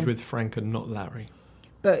wishes she was with Frank and not Larry.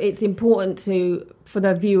 But it's important for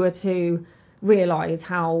the viewer to realise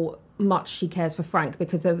how much she cares for Frank,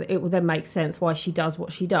 because it will then make sense why she does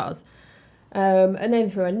what she does. And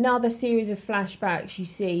then through another series of flashbacks, you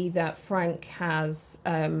see that Frank has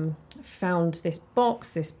found this box,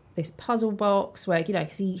 this puzzle box, where, you know,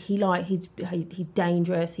 because he's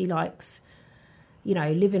dangerous, he likes, you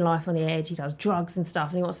know, living life on the edge, he does drugs and stuff,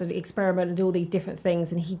 and he wants to experiment and do all these different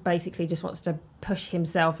things, and he basically just wants to push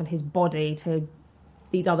himself and his body to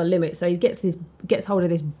these other limits. So he gets hold of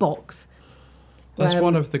this box. That's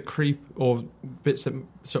one of the creep or bits that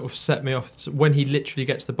sort of set me off when he literally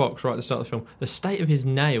gets the box right at the start of the film. The state of his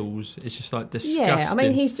nails is just like disgusting. Yeah, I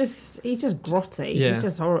mean he's just grotty. Yeah.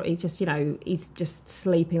 He's just you know, he's just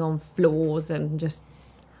sleeping on floors and just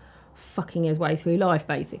fucking his way through life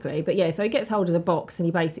basically. But yeah, so he gets hold of the box and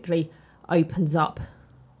he basically opens up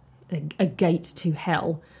a gate to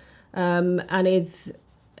hell, and is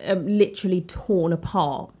literally torn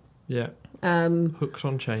apart. Yeah. Hooks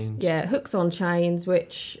on chains. Yeah, hooks on chains,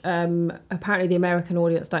 which apparently the American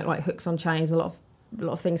audience don't like hooks on chains. A lot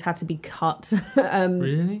of things had to be cut.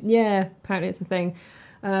 Really? Yeah, apparently it's the thing.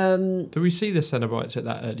 Do we see the Cenobites at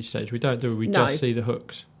that early stage? We don't, do we? We just see the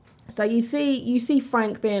hooks. So you see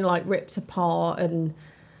Frank being like ripped apart and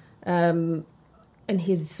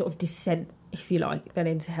his sort of descent, if you like, then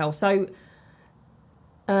into hell. So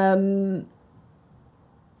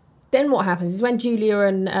then what happens is when Julia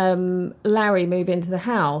and Larry move into the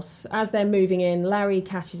house, as they're moving in, Larry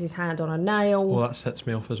catches his hand on a nail. Well, that sets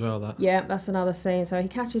me off as well, that. Yeah, that's another scene. So he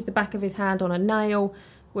catches the back of his hand on a nail,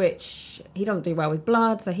 which he doesn't do well with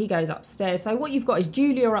blood, so he goes upstairs. So what you've got is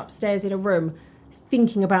Julia upstairs in a room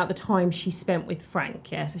thinking about the time she spent with Frank,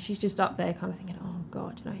 yeah? So she's just up there kind of thinking, oh,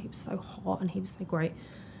 God, you know, he was so hot and he was so great.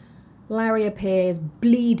 Larry appears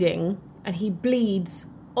bleeding, and he bleeds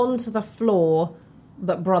onto the floor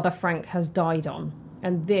that brother Frank has died on.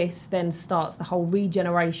 And this then starts the whole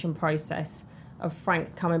regeneration process of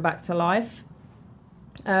Frank coming back to life.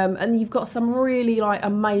 And you've got some really like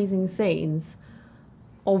amazing scenes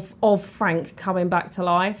of Frank coming back to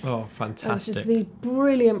life. Oh, fantastic. And it's just these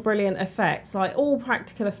brilliant effects, like all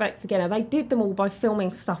practical effects again. And they did them all by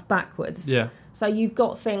filming stuff backwards. Yeah. So you've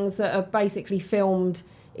got things that are basically filmed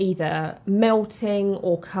either melting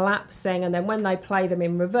or collapsing, and then when they play them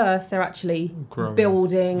in reverse, they're actually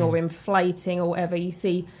building or inflating or whatever. You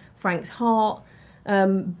see Frank's heart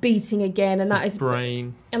beating again, and that is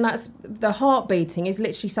brain, and that's the heart beating is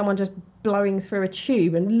literally someone just blowing through a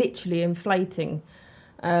tube and literally inflating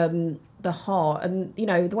the heart. And you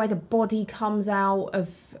know, the way the body comes out of,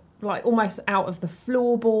 like, almost out of the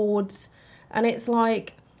floorboards, and it's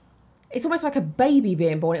almost like a baby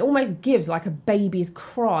being born. It almost gives like a baby's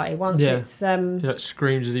cry once it's... he like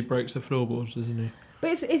screams as he breaks the floorboards, doesn't he?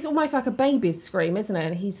 But it's almost like a baby's scream, isn't it?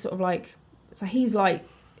 And he's sort of like... So he's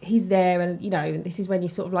there, and, you know, and this is when you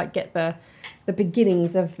sort of like get the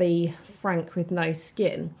beginnings of the Frank with no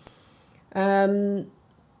skin. You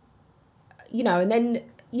know, and then,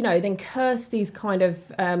 you know, then Kirsty's kind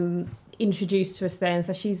of introduced to us then.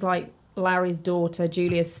 So she's like Larry's daughter,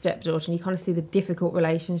 Julia's stepdaughter, and you kind of see the difficult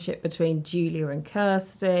relationship between Julia and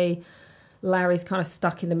Kirsty. Larry's kind of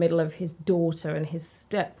stuck in the middle of his daughter and his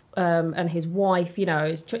and his wife. You know,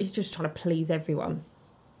 he's just trying to please everyone.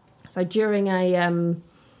 So during a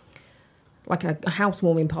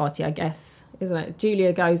housewarming party, I guess, isn't it?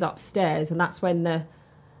 Julia goes upstairs, and that's when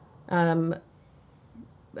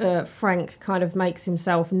Frank kind of makes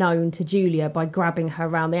himself known to Julia by grabbing her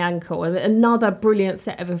around the ankle. And another brilliant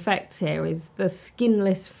set of effects here is the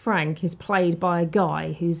skinless Frank is played by a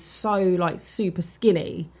guy who's so like super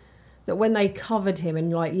skinny that when they covered him in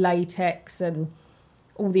like latex and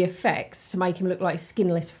all the effects to make him look like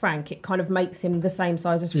skinless Frank, it kind of makes him the same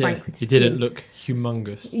size as Frank with skin. He didn't look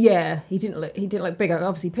humongous. Yeah, he didn't look bigger.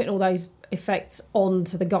 Obviously, putting all those effects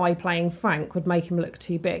onto the guy playing Frank would make him look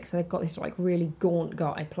too big. So they've got this like really gaunt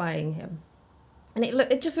guy playing him, and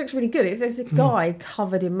it just looks really good. There's a guy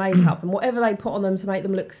covered in makeup, and whatever they put on them to make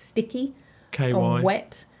them look sticky or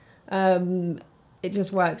wet. It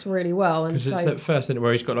just works really well. Because it's that first thing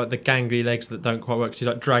where he's got like the gangly legs that don't quite work, because he's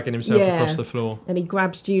like dragging himself across the floor. And he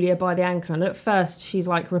grabs Julia by the ankle, and at first she's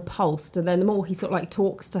like repulsed, and then the more he sort of like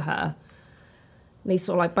talks to her, and he's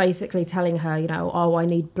sort of like basically telling her, you know, oh, I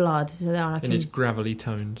need blood. So in his gravelly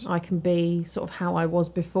tones. I can be sort of how I was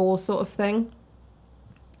before, sort of thing.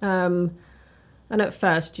 And at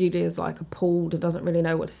first Julia's like appalled and doesn't really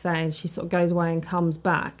know what to say, and she sort of goes away and comes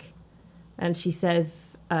back, and she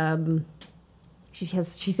says... She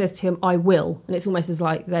says to him, I will. And it's almost as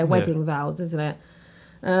like their wedding vows, isn't it?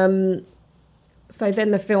 So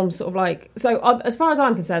then the film sort of like... So as far as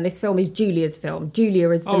I'm concerned, this film is Julia's film. Julia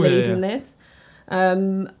is the lead in this.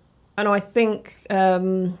 And I think...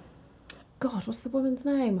 God, what's the woman's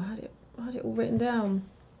name? I had it all written down.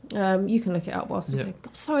 You can look it up whilst I'm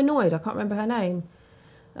so annoyed. I can't remember her name.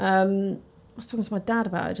 I was talking to my dad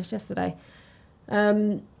about it just yesterday.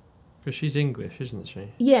 But she's English, isn't she?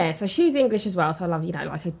 Yeah, so she's English as well. So I love, you know,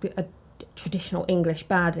 like a traditional English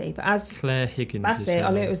baddie. But as Claire Higgins. That's it. I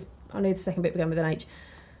knew the second bit began with an H.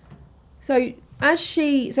 So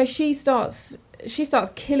she starts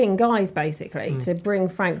killing guys basically to bring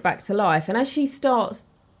Frank back to life. And as she starts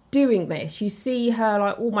doing this, you see her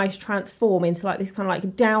like almost transform into like this kind of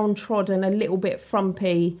like downtrodden, a little bit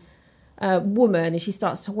frumpy woman, and she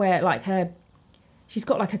starts to wear like she's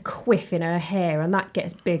got like a quiff in her hair, and that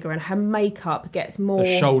gets bigger, and her makeup gets more...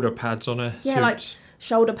 The shoulder pads on her suits. Like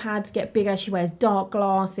shoulder pads get bigger. She wears dark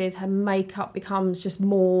glasses. Her makeup becomes just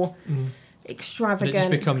more extravagant. And it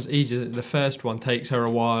just becomes easier. The first one takes her a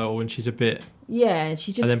while when she's a bit... Yeah, and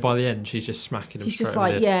she just... And then by the end, she's just smacking them straight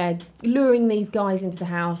straight She's just like, luring these guys into the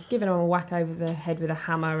house, giving them a whack over the head with a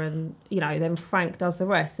hammer, and, you know, then Frank does the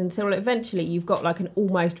rest, until eventually you've got like an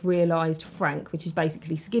almost realised Frank, which is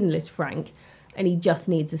basically skinless Frank, and he just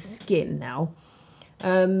needs a skin now,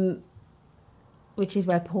 which is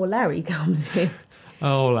where poor Larry comes in.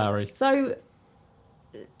 Oh, Larry. So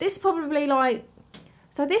this probably like...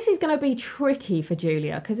 So this is going to be tricky for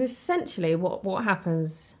Julia, because essentially what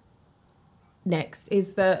happens next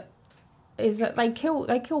is that they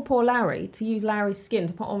kill poor Larry to use Larry's skin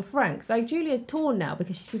to put on Frank. So Julia's torn now,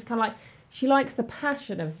 because she's just kind of like... She likes the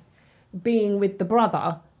passion of being with the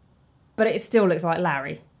brother, but it still looks like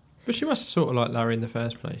Larry. But she must have sort of liked Larry in the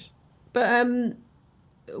first place. But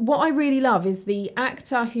what I really love is the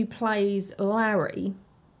actor who plays Larry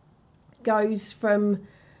goes from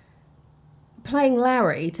playing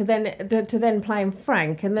Larry to then playing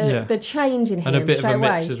Frank, and the change in him, and a bit of a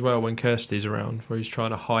mix away. as well when Kirsty's around, where he's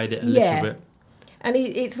trying to hide it a little bit. And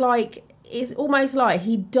it's almost like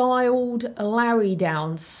he dialed Larry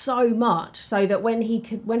down so much so that when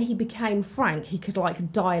he became Frank, he could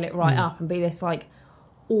like dial it right up and be this like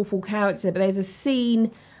awful character. But there's a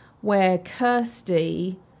scene where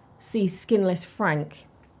Kirsty sees skinless Frank,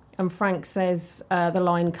 and Frank says the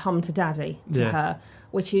line "Come to Daddy" to her,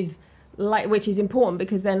 which is important,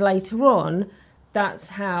 because then later on, that's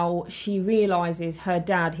how she realises her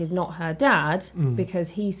dad is not her dad,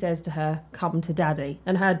 because he says to her, "Come to Daddy,"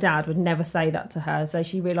 and her dad would never say that to her. So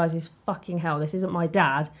she realises, fucking hell, this isn't my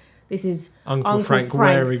dad. This is Uncle Frank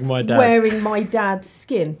wearing my dad's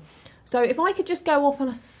skin. So if I could just go off on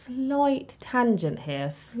a slight tangent here,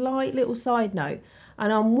 slight little side note,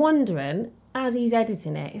 and I'm wondering, as he's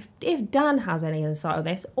editing it, if Dan has any insight on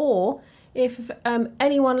this, or if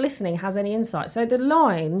anyone listening has any insight. So the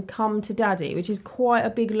line, "Come to Daddy," which is quite a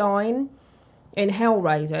big line in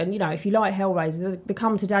Hellraiser, and, you know, if you like Hellraiser, the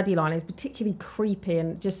 "Come to Daddy" line is particularly creepy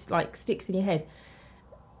and just, like, sticks in your head.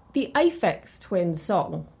 The Aphex Twins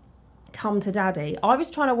song, "Come to Daddy," I was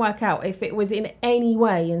trying to work out if it was in any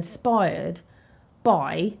way inspired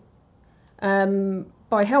by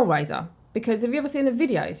Hellraiser, because have you ever seen the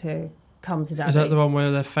video to "Come to Daddy"? Is that the one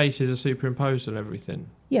where their faces are superimposed and everything?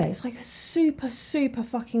 Yeah, it's like a super, super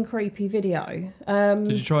fucking creepy video.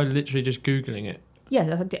 Did you try literally just Googling it?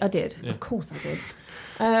 Yeah, I did. Yeah. Of course I did.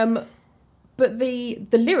 But the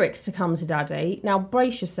lyrics to "Come to Daddy," now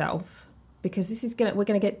brace yourself, because we're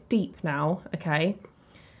gonna get deep now, okay?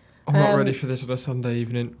 I'm not ready for this on a Sunday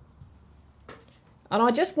evening. And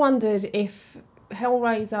I just wondered if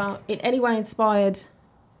Hellraiser in any way inspired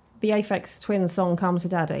the Aphex Twins song Come to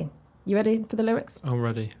Daddy. You ready for the lyrics? I'm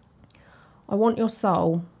ready. I want your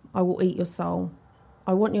soul, I will eat your soul.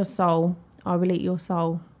 I want your soul, I will eat your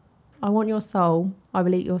soul. I want your soul, I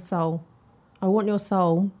will eat your soul. I want your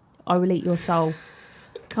soul, I will eat your soul.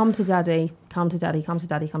 Come to daddy, come to daddy, come to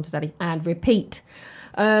daddy, come to daddy. And repeat.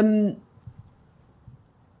 I'd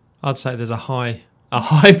say there's a high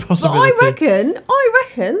possibility. But I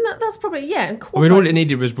reckon that's probably, yeah. And I mean, all it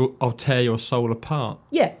needed was, I'll tear your soul apart.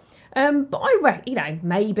 Yeah. But I reckon,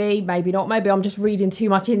 maybe not. Maybe I'm just reading too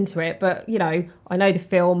much into it. But, I know the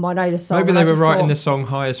film, I know the song. Maybe they were writing the song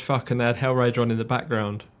high as fuck and they had Hellraiser on in the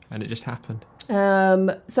background and it just happened.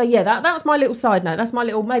 So, yeah, that was my little side note. That's my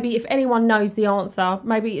little, maybe if anyone knows the answer,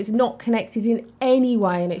 maybe it's not connected in any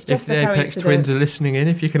way and it's just a coincidence. If the Aphex Twins are listening in,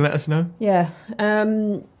 if you can let us know. Yeah.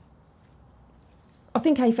 I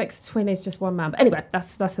think Aphex Twin is just one man. But anyway,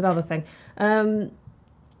 that's another thing.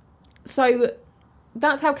 So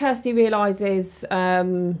that's how Kirsty realises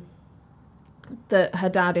that her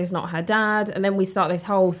dad is not her dad. And then we start this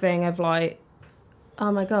whole thing of like,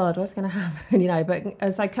 oh my God, what's going to happen?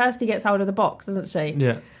 But so Kirsty gets hold of the box, doesn't she?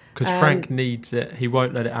 Yeah, because Frank needs it. He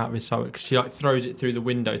won't let it out of his sight because she throws it through the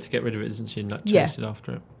window to get rid of it, doesn't she? And chases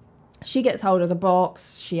after it. She gets hold of the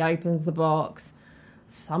box. She opens the box,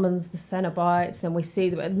 summons the Cenobites. Then we see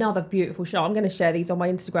another beautiful shot. I'm going to share these on my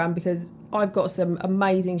Instagram because I've got some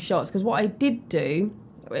amazing shots. Because what I did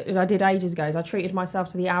ages ago is I treated myself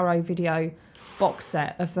to the Arrow video box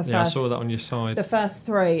set of the first. Yeah, I saw that on your side. The first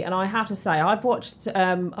three, and I have to say, I've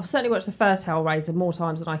certainly watched the first Hellraiser more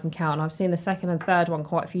times than I can count. And I've seen the second and third one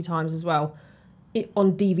quite a few times as well,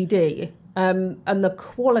 on DVD. And the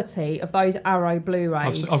quality of those Arrow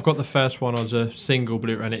Blu-rays. I've got the first one as a single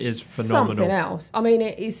Blu-ray, and it is phenomenal. Something else. I mean,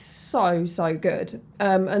 it is so good.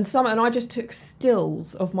 And I just took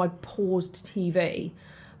stills of my paused TV,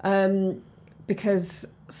 because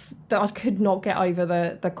I could not get over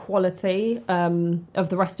the quality of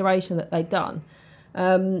the restoration that they'd done.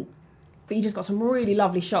 But you just got some really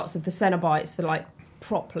lovely shots of the Cenobites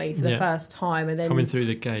properly for the first time, and then coming through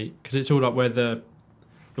the gate, because it's all where the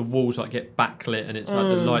walls get backlit and it's the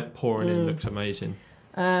light pouring in. Looks amazing.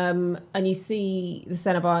 And you see the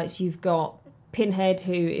Cenobites. You've got Pinhead,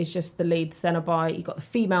 who is just the lead Cenobite. You've got the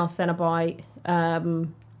female Cenobite. You've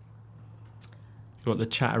got the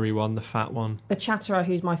chattery one, the fat one. The Chatterer,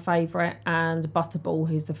 who's my favourite, and Butterball,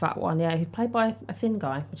 who's the fat one. Yeah, who's played by a thin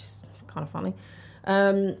guy, which is kind of funny.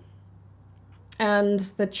 And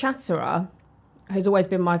the Chatterer, who's always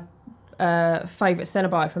been my favourite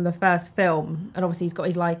Cenobite from the first film, and obviously he's got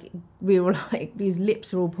his his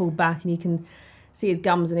lips are all pulled back and you can see his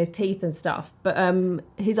gums and his teeth and stuff, but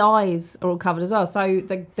his eyes are all covered as well. So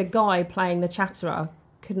the guy playing the Chatterer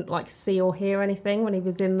couldn't see or hear anything when he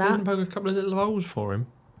was in that. Didn't poke a couple of little holes for him.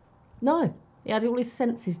 No, he had all his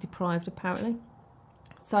senses deprived apparently.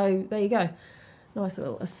 So there you go, nice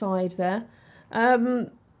little aside there.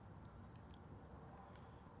 And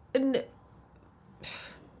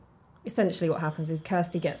essentially what happens is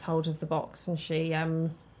Kirsty gets hold of the box and she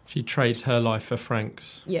trades her life for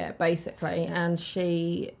Frank's. Yeah, basically. And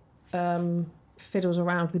she fiddles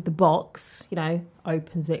around with the box,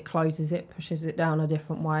 opens it, closes it, pushes it down a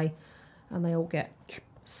different way, and they all get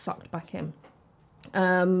sucked back in.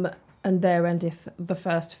 And there endeth the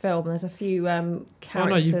first film. There's a few characters. Oh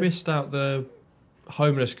no, you've missed out the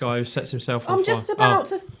homeless guy who sets himself on fire. I'm just about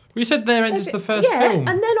to... You said there ends the first film.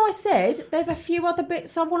 And then I said there's a few other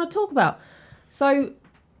bits I want to talk about. So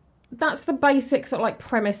that's the basic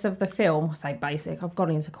premise of the film. I say basic, I've gone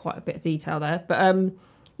into quite a bit of detail there. But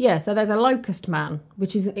so there's a locust man,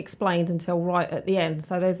 which isn't explained until right at the end.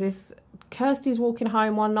 So there's this... Kirsty's walking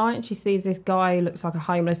home one night and she sees this guy who looks like a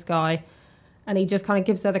homeless guy, and he just kind of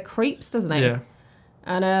gives her the creeps, doesn't he? Yeah.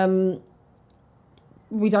 And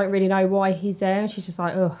we don't really know why he's there. And she's just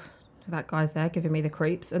like, oh, that guy's there giving me the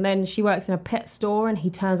creeps. And then she works in a pet store and he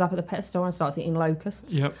turns up at the pet store and starts eating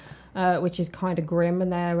locusts. Yep. Which is kind of grim,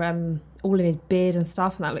 and they're all in his beard and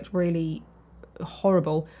stuff, and that looks really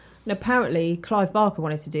horrible. And apparently Clive Barker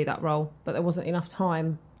wanted to do that role, but there wasn't enough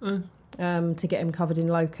time to get him covered in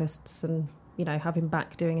locusts and have him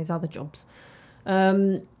back doing his other jobs.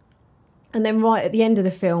 And then right at the end of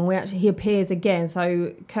the film, he appears again.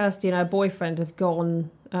 So Kirsty and her boyfriend have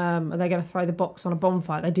gone, and they're going to throw the box on a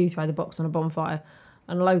bonfire. They do throw the box on a bonfire,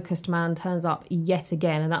 and Locust Man turns up yet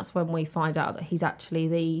again, and that's when we find out that he's actually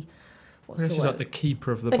the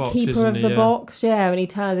keeper of the box. The keeper of the box, yeah. And he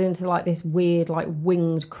turns into this weird,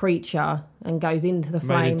 winged creature and goes into the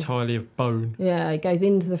flames. Made entirely of bone. Yeah, he goes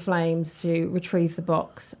into the flames to retrieve the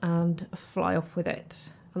box and fly off with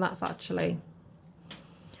it. And that's actually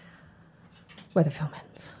where the film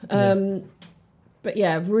ends. But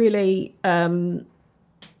yeah, really, I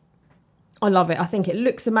love it. I think it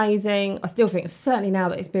looks amazing. I still think, certainly now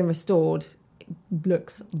that it's been restored, it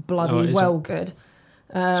looks bloody good.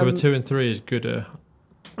 So a 2 and 3 is good,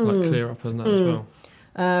 clear up on that as well.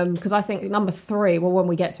 Because I think number 3, well, when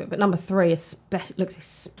we get to it, but number 3 looks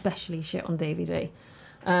especially shit on DVD.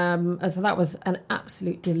 And so that was an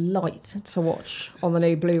absolute delight to watch on the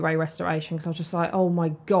new Blu-ray restoration, because I was just like, oh my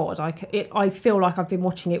God, I feel like I've been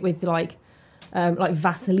watching it with like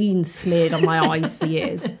Vaseline smeared on my eyes for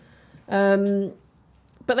years. But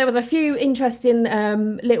there was a few interesting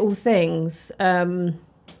little things that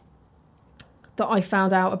I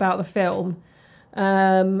found out about the film.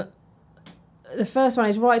 The first one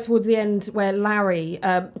is right towards the end where Larry,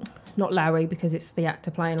 not Larry because it's the actor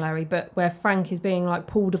playing Larry, but where Frank is being like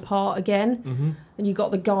pulled apart again. Mm-hmm. And you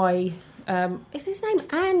got the guy, is his name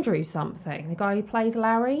Andrew something? The guy who plays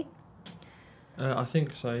Larry? I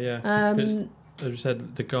think so, yeah. As we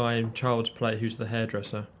said, the guy in Child's Play who's the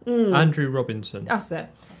hairdresser. Andrew Robinson. That's it.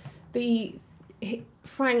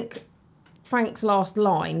 Frank's last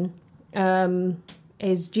line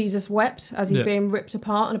is Jesus wept as he's being ripped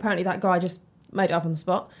apart, and apparently that guy just made it up on the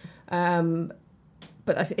spot.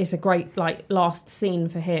 But it's a great last scene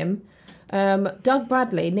for him. Doug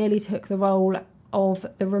Bradley nearly took the role of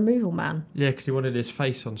the removal man. Yeah, because he wanted his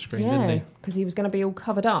face on screen, didn't he? Because he was going to be all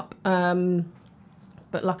covered up.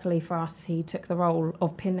 But luckily for us, he took the role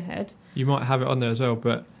of Pinhead. You might have it on there as well,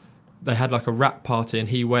 but they had like a rap party and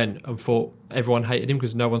he went and thought everyone hated him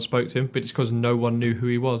because no one spoke to him, but it's because no one knew who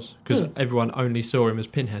he was, because everyone only saw him as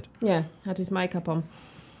Pinhead. Yeah, had his makeup on.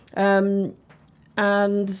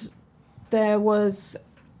 And there was,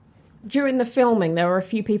 during the filming, there were a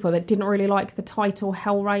few people that didn't really like the title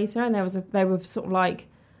Hellraiser, and they were sort of like,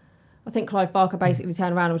 I think Clive Barker basically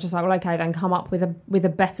turned around and was just like, well, okay, then come up with a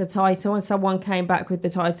better title. And someone came back with the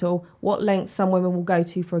title, What Lengths Some Women Will Go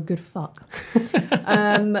To for a Good Fuck.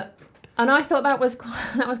 And I thought that was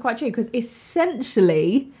quite true, because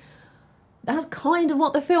essentially that's kind of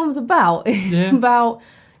what the film's about. It's about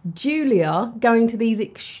Julia going to these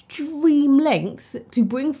extreme lengths to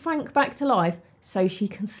bring Frank back to life so she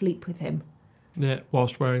can sleep with him. Yeah,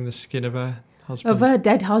 whilst wearing the skin of her husband. Of her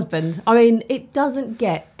dead husband. I mean, it doesn't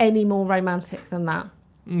get any more romantic than that.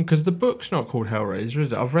 Because the book's not called Hellraiser,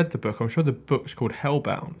 is it? I've read the book. I'm sure the book's called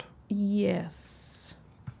Hellbound. Yes.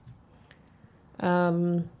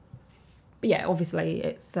 But yeah, obviously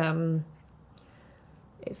it's all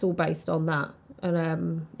based on that.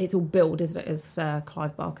 And it's all billed, isn't it, as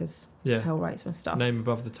Clive Barker's Hellraiser and stuff. Name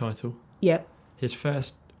above the title. Yep. His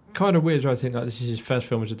first... Kind of weird, I think, like this is his first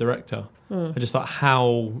film as a director. I just thought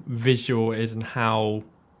how visual it is and how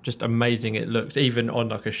just amazing it looks, even on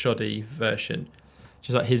like a shoddy version.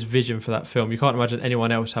 Just like his vision for that film. You can't imagine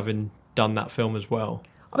anyone else having done that film as well.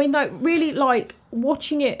 I mean, though, really, like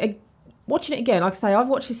watching it again. Like I say, I've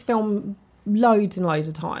watched this film loads and loads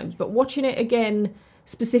of times, but watching it again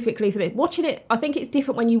specifically for this, watching it, I think it's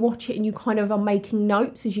different when you watch it and you kind of are making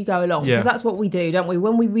notes as you go along, because that's what we do, don't we?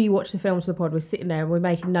 When we rewatch the films for the pod, we're sitting there and we're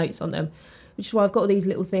making notes on them, which is why I've got all these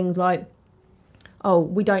little things like, oh,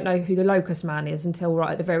 we don't know who the Locust Man is until right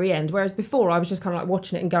at the very end, whereas before I was just kind of like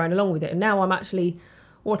watching it and going along with it, and now I'm actually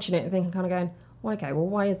watching it and thinking, kind of going, well, okay, well,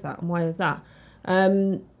 why is that and why is that?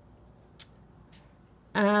 And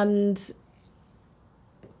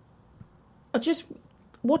I just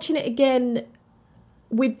watching it again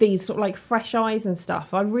with these sort of like fresh eyes and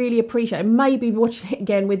stuff, I really appreciate it. Maybe watching it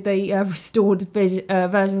again with the restored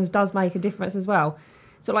versions does make a difference as well.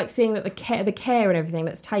 So like seeing that the care and everything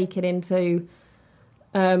that's taken into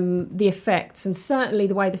the effects, and certainly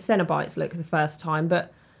the way the Cenobites look the first time,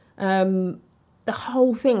 but the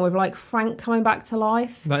whole thing with like Frank coming back to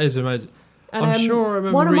life. That is amazing. And, I'm sure I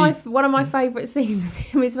remember one of my favourite scenes with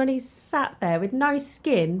him is when he's sat there with no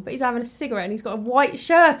skin, but he's having a cigarette and he's got a white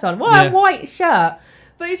shirt on. Why a white shirt?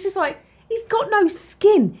 But it's just like, he's got no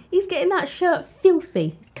skin. He's getting that shirt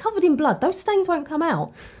filthy. He's covered in blood. Those stains won't come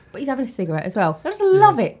out. But he's having a cigarette as well. I just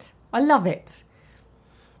love it. I love it.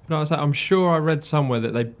 But I was like, I'm sure I read somewhere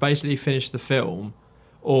that they basically finished the film,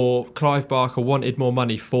 or Clive Barker wanted more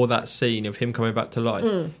money for that scene of him coming back to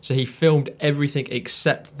life. So he filmed everything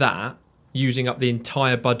except that, using up the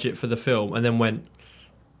entire budget for the film, and then went,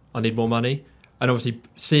 I need more money. And obviously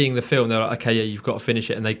seeing the film, they're like, okay, yeah, you've got to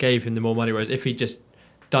finish it. And they gave him the more money, whereas if he just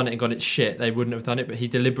done it and got it shit, they wouldn't have done it. But he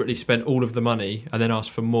deliberately spent all of the money and then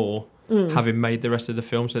asked for more, having made the rest of the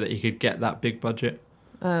film, so that he could get that big budget.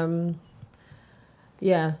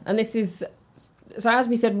 Yeah, and this is... So as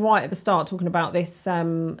we said right at the start, talking about this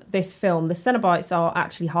this film, the Cenobites are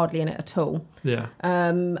actually hardly in it at all. Yeah.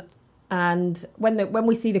 And And when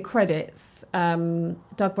we see the credits,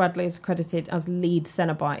 Doug Bradley is credited as lead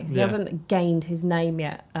Cenobite. He hasn't gained his name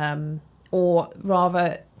yet, or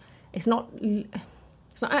rather, it's not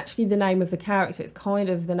actually the name of the character. It's kind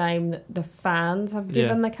of the name that the fans have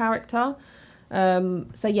given the character.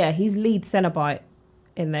 He's lead Cenobite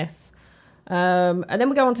in this. And then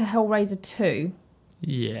we go on to Hellraiser 2.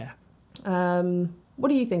 Yeah. What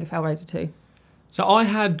do you think of Hellraiser 2? So I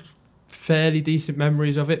had fairly decent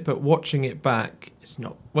memories of it, but watching it back, it's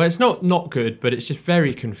not good, but it's just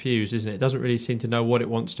very confused, isn't it? It doesn't really seem to know what it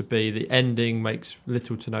wants to be. The ending makes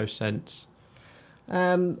little to no sense.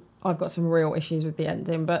 I've got some real issues with the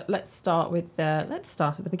ending, but let's start at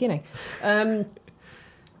the beginning. So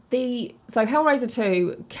Hellraiser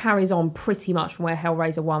 2 carries on pretty much from where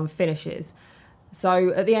Hellraiser 1 finishes. So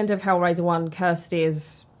at the end of Hellraiser 1, Kirsty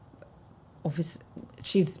is obviously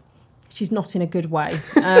she's not in a good way.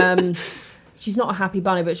 She's not a happy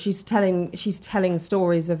bunny, but she's telling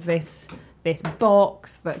stories of this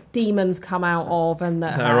box that demons come out of, and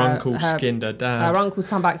that her uncle skinned her dad. Her uncle's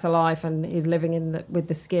come back to life and is living with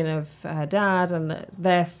the skin of her dad, and that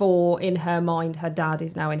therefore, in her mind, her dad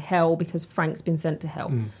is now in hell because Frank's been sent to hell.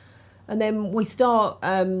 Mm. And then we start,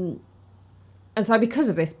 and so because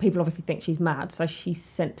of this, people obviously think she's mad, so she's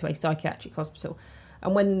sent to a psychiatric hospital.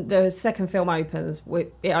 And when the second film opens,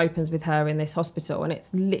 it opens with her in this hospital, and it's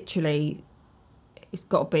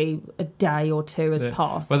got to be a day or two has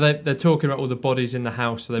passed. Well, they're talking about all the bodies in the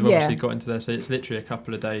house, so they've obviously got into there, so it's literally a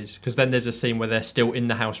couple of days. Because then there's a scene where they're still in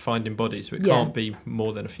the house finding bodies, so it can't be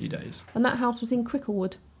more than a few days. And that house was in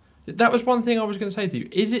Cricklewood. That was one thing I was going to say to you.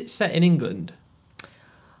 Is it set in England?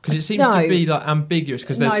 Because it seems to be like ambiguous,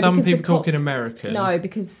 because there's some people talking American. No,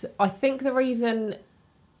 because I think the reason...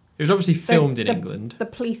 It was obviously filmed in England. The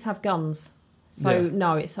police have guns. So,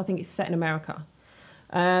 no, I think it's set in America.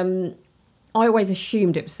 I always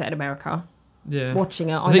assumed it was set in America. Yeah. Watching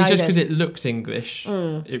it. I think just because it looks English,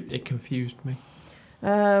 it confused me.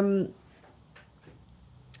 We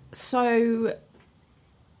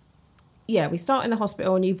start in the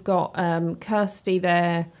hospital, and you've got Kirsty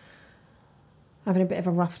there having a bit of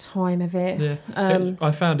a rough time of it. Yeah. I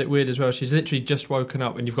found it weird as well. She's literally just woken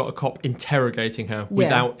up and you've got a cop interrogating her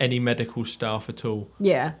without any medical staff at all.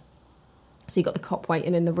 Yeah. So you've got the cop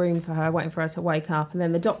waiting in the room for her, waiting for her to wake up. And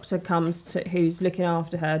then the doctor comes who's looking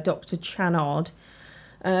after her, Dr. Channard.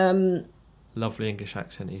 Lovely English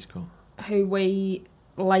accent he's got. Who we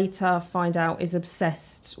later find out is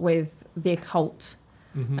obsessed with the occult.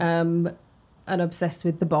 Mm-hmm. And obsessed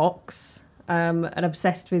with the box. And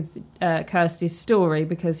obsessed with Kirsty's story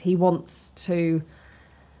because he wants to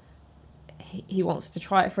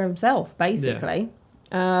try it for himself, basically.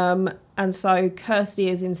 Yeah. And so Kirsty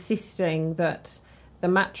is insisting that the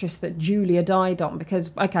mattress that Julia died on,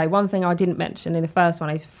 because, one thing I didn't mention in the first one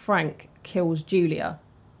is Frank kills Julia,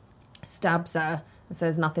 stabs her and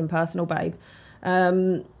says, "Nothing personal, babe."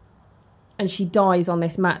 And she dies on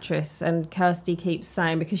this mattress, and Kirsty keeps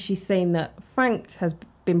saying, because she's seen that Frank has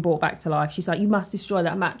been brought back to life, she's like, "You must destroy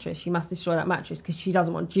that mattress, you must destroy that mattress," because she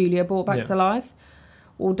doesn't want Julia brought back to life.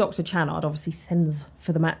 Well, Dr. Channard obviously sends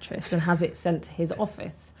for the mattress and has it sent to his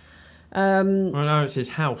office. Well, no, it's his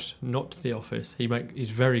house, not the office. He's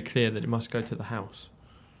very clear that it must go to the house.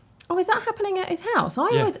 Oh, is that happening at his house? So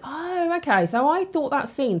I thought that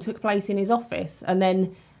scene took place in his office, and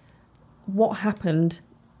then what happened,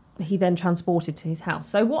 he then transported to his house.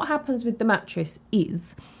 So what happens with the mattress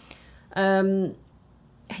is...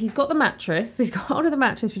 he's got the mattress. He's got hold of the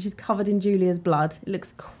mattress, which is covered in Julia's blood. It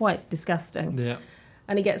looks quite disgusting. Yeah.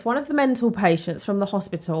 And he gets one of the mental patients from the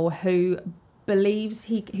hospital who believes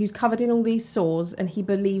who's covered in all these sores, and he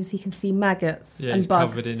believes he can see maggots and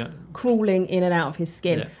bugs crawling in and out of his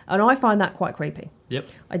skin. Yeah. And I find that quite creepy. Yep.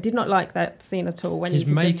 I did not like that scene at all. His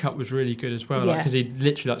makeup was really good as well, because he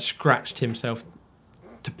literally scratched himself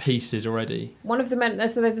to pieces already. One of the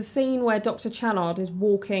so there's a scene where Dr. Channard is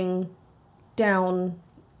walking down,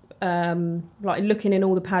 looking in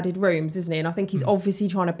all the padded rooms, isn't he? And I think he's obviously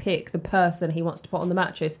trying to pick the person he wants to put on the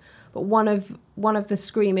mattress. But one of the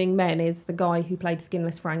screaming men is the guy who played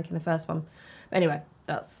Skinless Frank in the first one. Anyway,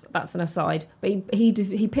 that's an aside. But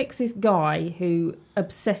he picks this guy who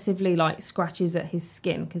obsessively scratches at his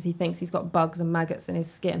skin because he thinks he's got bugs and maggots in his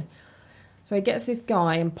skin. So he gets this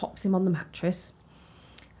guy and pops him on the mattress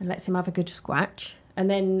and lets him have a good scratch. And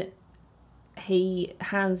then he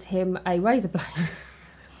hands him a razor blade.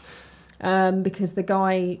 Because the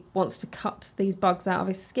guy wants to cut these bugs out of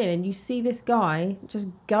his skin, and you see this guy just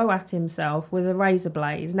go at himself with a razor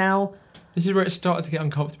blade. Now, this is where it started to get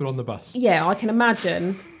uncomfortable on the bus. Yeah, I can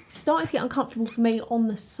imagine. Starting to get uncomfortable for me on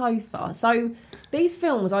the sofa. So these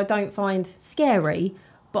films I don't find scary.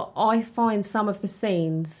 but I find some of the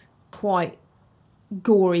scenes quite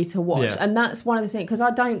gory to watch, and that's one of the things, because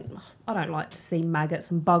I don't like to see maggots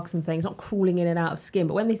and bugs and things not crawling in and out of skin,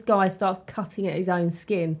 but when this guy starts cutting at his own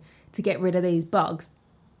skin to get rid of these bugs,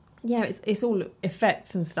 it's all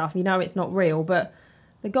effects and stuff, it's not real, but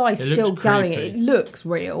the guy's still going, it looks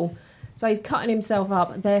real, so he's cutting himself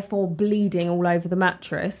up, therefore bleeding all over the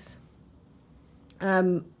mattress.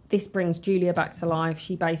 This brings Julia back to life.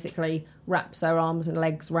 She basically wraps her arms and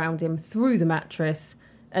legs around him through the mattress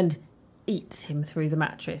and eats him through the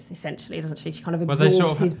mattress, essentially, doesn't she? She kind of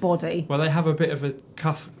absorbs his body. Well, they have a bit of a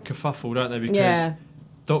kerfuffle, don't they? Because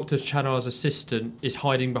Dr. Channard's assistant is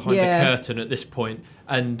hiding behind the curtain at this point,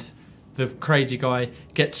 and the crazy guy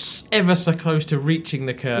gets ever so close to reaching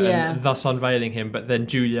the curtain, thus unveiling him, but then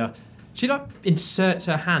Julia... She inserts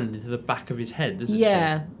her hand into the back of his head, doesn't she?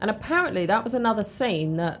 Yeah, and apparently that was another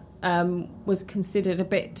scene that was considered a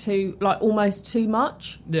bit too, almost too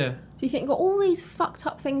much. Yeah. So you think you've got all these fucked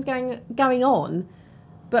up things going on,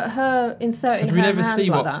 but her inserting her hand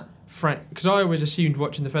like that. Frank, because I always assumed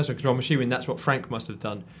watching the first one, because I'm assuming that's what Frank must have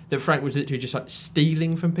done, that Frank was literally just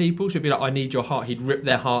stealing from people. So it'd be like, I need your heart. He'd rip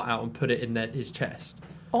their heart out and put it in his chest.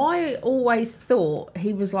 I always thought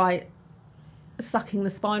he was sucking the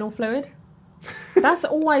spinal fluid. That's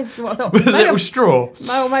always what I thought. With a little straw.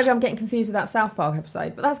 Well, maybe I'm getting confused with that South Park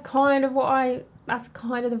episode, but that's kind of that's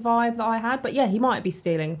kind of the vibe that I had. But yeah, he might be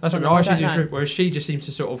stealing. That's what I should do. Whereas she just seems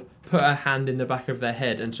to sort of put her hand in the back of their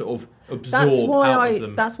head and sort of absorb out of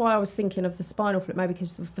them. That's why I was thinking of the spinal fluid, maybe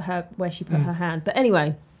because of where she put her hand. But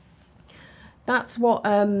anyway, that's what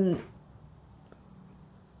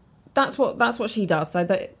she does. So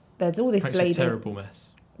that there's all this bleeding. It's a terrible mess.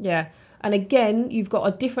 Yeah. And again, you've got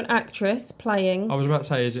a different actress playing. I was about to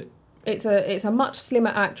say, is it? It's a much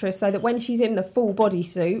slimmer actress, so that when she's in the full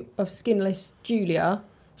bodysuit of skinless Julia,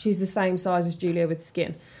 she's the same size as Julia with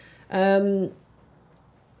skin. So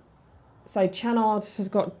Channard has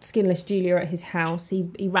got skinless Julia at his house.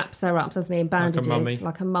 He wraps her up, doesn't he, in bandages,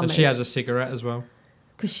 like a mummy. And she has a cigarette as well.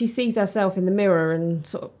 Because she sees herself in the mirror and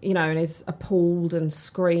sort of, and is appalled and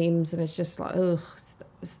screams and is just like, ugh,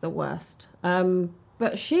 it's the worst.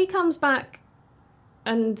 But she comes back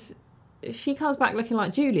looking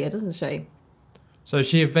like Julia, doesn't she? So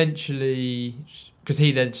she eventually, because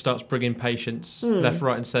he then starts bringing patients left,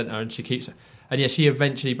 right and centre, and she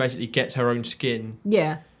eventually basically gets her own skin.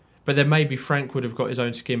 Yeah. But then maybe Frank would have got his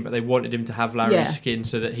own skin, but they wanted him to have Larry's skin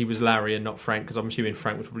so that he was Larry and not Frank, because I'm assuming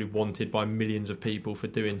Frank was probably wanted by millions of people for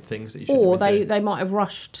doing things that he shouldn't have been doing. They might have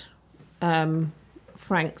rushed...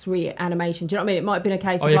 Frank's reanimation. Do you know what I mean? It might have been a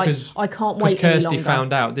case of I can't wait any longer. Because Kirsty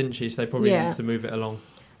found out, didn't she? So they probably needed to move it along.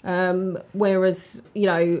 Whereas,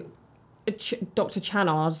 Dr.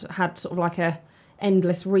 Channard had sort of like a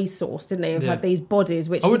endless resource, didn't he? Of had these bodies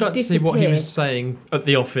which I would like disappear. to see what he was saying at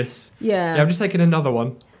the office. Yeah. I'm just taking another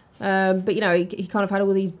one. But, he kind of had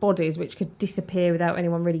all these bodies which could disappear without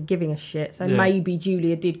anyone really giving a shit. So maybe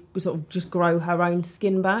Julia did sort of just grow her own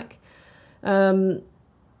skin back.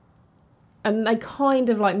 And they kind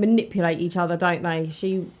of manipulate each other, don't they?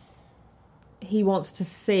 He wants to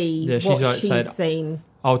see what she's seen.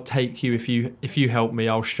 I'll take you if you help me.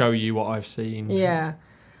 I'll show you what I've seen. Yeah,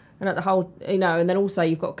 and at the whole, and then also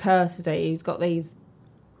you've got Kirsty, who's got these,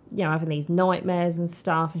 having these nightmares and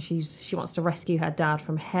stuff, and she wants to rescue her dad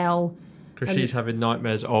from hell. Because she's having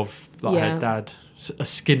nightmares of her dad, a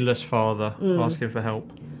skinless father, asking for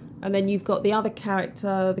help. And then you've got the other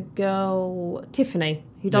character, the girl Tiffany,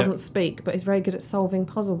 who doesn't speak but is very good at solving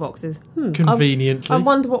puzzle boxes. Conveniently. I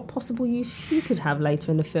wonder what possible use she could have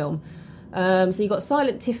later in the film. So you've got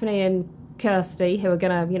Silent Tiffany and Kirsty, who are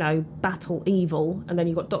going to, battle evil. And then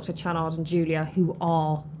you've got Dr. Channard and Julia, who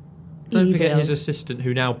are Don't forget his assistant,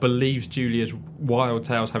 who now believes Julia's wild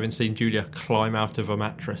tales, having seen Julia climb out of a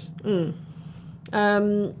mattress.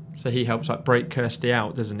 So he helps break Kirsty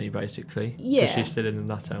out, doesn't he, basically? Yeah. Because she's still in the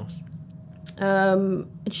nut house. And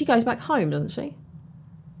she goes back home, doesn't she?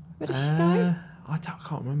 Where does she go? I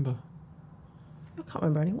can't remember. I can't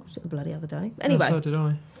remember. I only watched it the bloody other day. Anyway. So did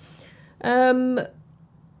I.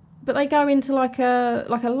 But they go into like a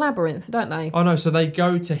labyrinth, don't they? Oh no, so they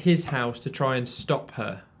go to his house to try and stop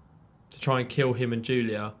her, to try and kill him and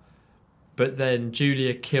Julia. But then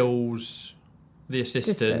Julia kills the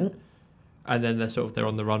assistant. And then they're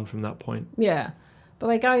on the run from that point. Yeah. But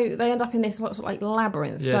they end up in this sort of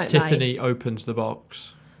labyrinth, don't they? Yeah, Tiffany opens the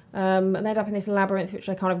box. And they end up in this labyrinth, which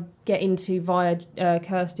they kind of get into via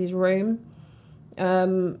Kirsty's room.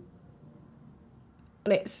 And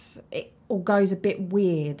it all goes a bit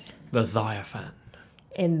weird. The Leviathan.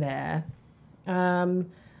 In there.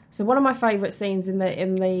 So one of my favourite scenes in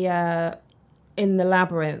the in the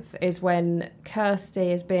labyrinth is when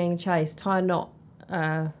Kirsty is being chased. Tie a knot.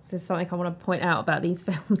 This is something I want to point out about these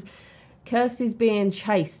films. Kirsty's being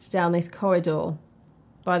chased down this corridor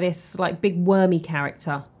by this like big wormy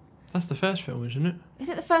character. That's the first film, isn't it? Is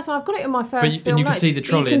it the first one? I've got it in my first film. And you can see the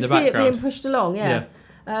trolley in the background. You can see it being pushed along, yeah.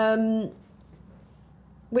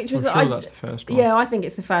 Which was... I'm sure that's the first one. Yeah, I think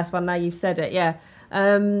it's the first one now you've said it, yeah.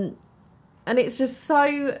 And it's just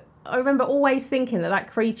so... I remember always thinking that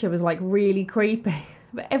creature was like really creepy.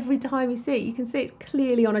 But every time you see it, you can see it's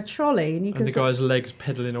clearly on a trolley. And the guy's legs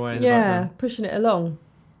pedalling away in the background. Yeah, pushing it along.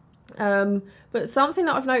 But something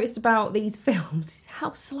that I've noticed about these films is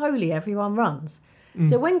how slowly everyone runs.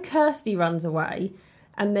 So when Kirsty runs away,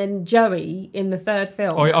 and then Joey in the third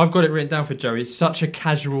film... Oh, I've got it written down for Joey. It's such a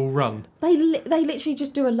casual run. They literally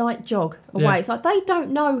just do a light jog away. Yeah. It's like they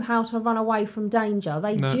don't know how to run away from danger.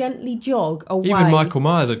 They gently jog away. Even Michael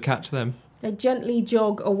Myers would catch them. They gently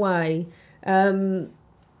jog away. So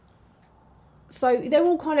they're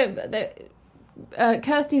all kind of...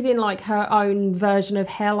 Kirsty's in like her own version of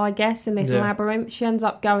hell, I guess, in this labyrinth. She ends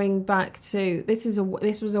up going back to... This was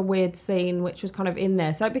a weird scene which was kind of in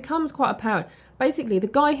there. So it becomes quite apparent. Basically, the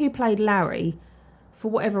guy who played Larry, for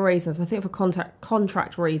whatever reasons, I think for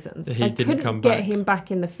contract reasons, they couldn't get him back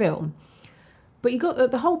in the film. But you got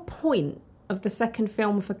the whole point of the second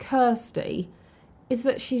film for Kirsty is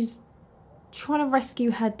that she's trying to rescue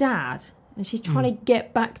her dad, and she's trying to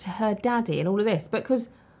get back to her daddy and all of this. But because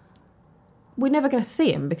we're never going to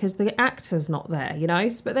see him because the actor's not there, you know.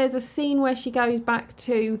 But there's a scene where she goes back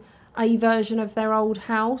to a version of their old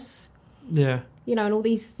house. Yeah. You know, and all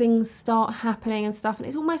these things start happening and stuff, and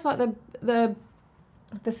it's almost like the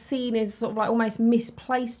scene is sort of like almost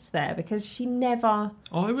misplaced there because she never...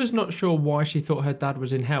 I was not sure why she thought her dad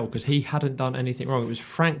was in hell because he hadn't done anything wrong. It was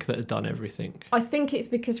Frank that had done everything. I think it's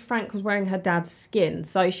because Frank was wearing her dad's skin,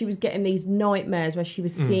 so she was getting these nightmares where she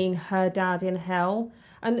was seeing her dad in hell.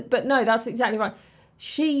 But no, that's exactly right.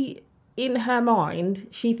 She, in her mind,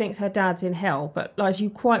 she thinks her dad's in hell. But as you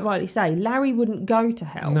quite rightly say, Larry wouldn't go to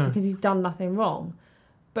hell because he's done nothing wrong.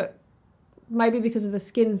 But maybe because of the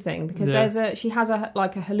skin thing, because she has a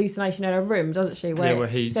hallucination in her room, doesn't she? Where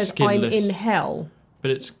he says, skinless. I'm in hell.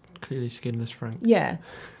 But it's clearly skinless Frank. Yeah.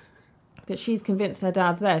 But she's convinced her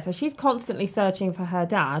dad's there. So she's constantly searching for her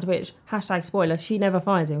dad, which, #spoiler, she never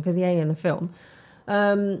finds him because he ain't in the film.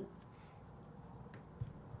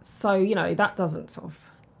 So, you know, that doesn't sort of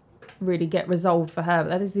really get resolved for her.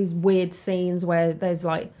 But there's these weird scenes where there's,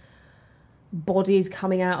 like, bodies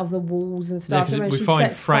coming out of the walls and stuff. Yeah, we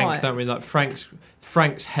find Frank, don't we? Like,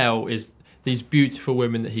 Frank's hell is these beautiful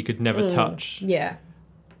women that he could never touch. Yeah.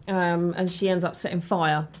 And she ends up setting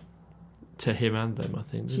fire. To him and them, I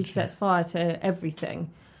think. She sets fire to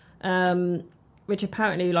everything. Which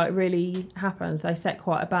apparently, like, really happens. They set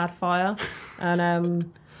quite a bad fire.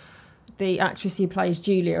 And... the actress who plays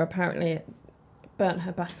Julia, apparently it burnt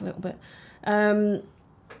her back a little bit.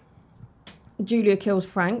 Julia kills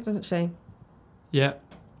Frank, doesn't she? Yeah.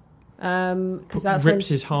 Because that's rips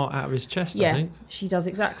his heart out of his chest, I think. She does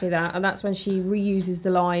exactly that. And that's when she reuses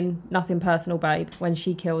the line, "Nothing personal, babe," when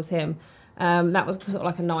she kills him. That was sort of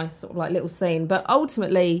like a nice sort of like little scene. But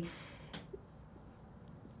ultimately,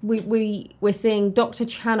 we're seeing Dr.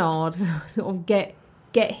 Channard sort of get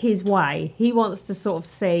his way. He wants to sort of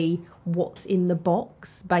see what's in the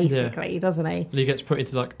box, basically, doesn't he? And he gets put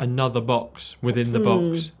into like another box within the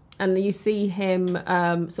box. And you see him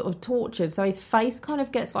sort of tortured. So his face kind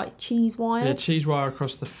of gets like cheese wired. Yeah, cheese wire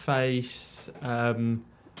across the face.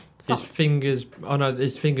 His fingers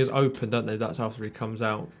open, don't they? That's after he comes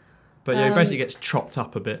out. But yeah, he basically gets chopped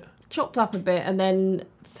up a bit. And then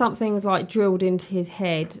something's like drilled into his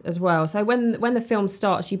head as well. So when the film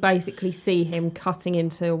starts, you basically see him cutting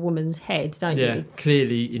into a woman's head, don't you? Yeah,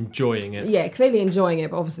 clearly enjoying it. Yeah, clearly enjoying it,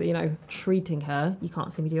 but obviously, you know, treating her. You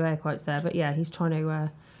can't see me do air quotes there, but yeah, he's trying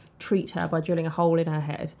to treat her by drilling a hole in her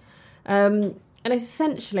head. And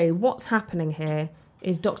essentially, what's happening here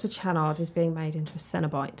is Dr. Channard is being made into a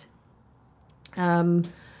Cenobite. And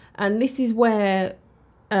this is where...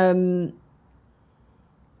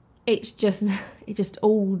 it just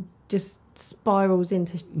all spirals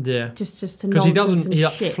into just to nonsense and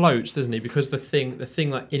shit. He floats, doesn't he? Because the thing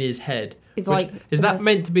like in his head is that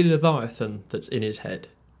meant to be Leviathan that's in his head?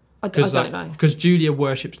 I don't know. Because Julia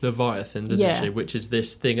worships Leviathan, doesn't she? Which is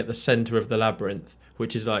this thing at the centre of the labyrinth,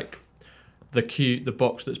 which is like the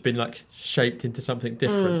box that's been like shaped into something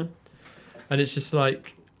different. And it's just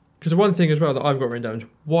like... Because one thing as well that I've got written down is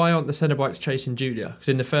why aren't the Cenobites chasing Julia? Because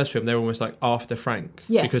in the first film, they're almost like after Frank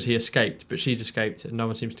because he escaped, but she's escaped and no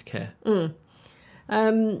one seems to care.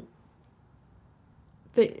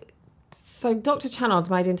 So Dr. Channard's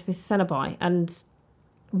made into this Cenobite, and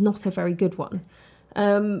not a very good one.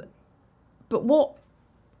 But what...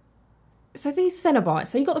 So these Cenobites...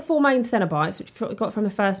 So you've got the 4 main Cenobites, which you got from the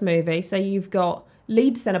first movie. So you've got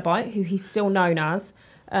lead Cenobite, who he's still known as.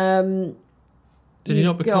 Did he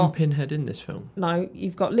not become Pinhead in this film? No,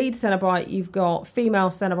 you've got lead Cenobite, you've got female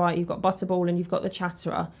Cenobite, you've got Butterball, and you've got the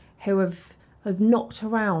Chatterer, who have knocked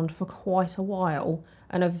around for quite a while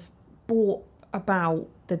and have brought about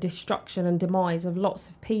the destruction and demise of lots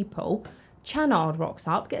of people. Channard rocks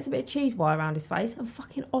up, gets a bit of cheese wire around his face, and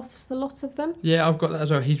fucking offs the lot of them. Yeah, I've got that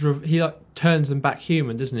as well. He like turns them back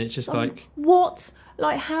human, doesn't it? It's just like... What?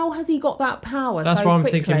 Like, how has he got that power That's so why I'm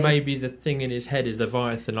quickly? thinking maybe the thing in his head is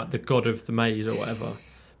Leviathan, like the god of the maze or whatever.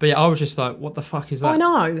 But yeah, I was just like, what the fuck is that? I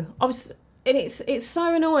know. And it's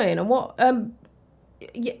so annoying. And what...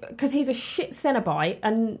 because he's a shit Cenobite,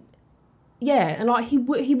 and... Yeah, and like he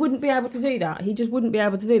wouldn't be able to do that. He just wouldn't be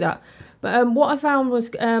able to do that. But what I found was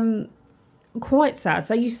quite sad.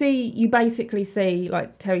 So you basically see,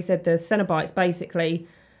 like Terry said, the Cenobites basically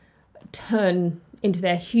turn into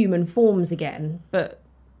their human forms again, but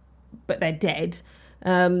they're dead.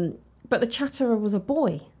 But the Chatterer was a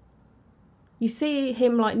boy. You see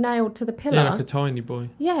him like nailed to the pillar. Yeah, like a tiny boy.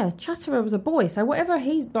 Yeah, Chatterer was a boy. So whatever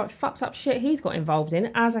he's like fucked up shit he's got involved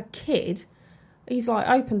in as a kid. He's like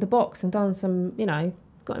opened the box and done some,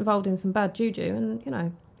 got involved in some bad juju, and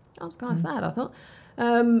that was kind of sad, I thought,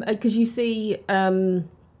 because you see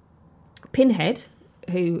Pinhead,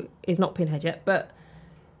 who is not Pinhead yet, but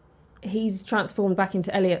he's transformed back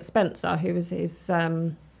into Elliot Spencer, who was his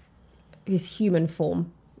human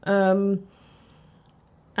form, and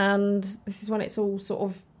this is when it's all sort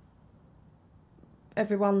of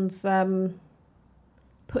everyone's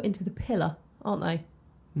put into the pillar, aren't they?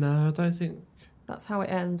 No, I don't think. That's how it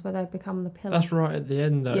ends, where they become the pillar. That's right at the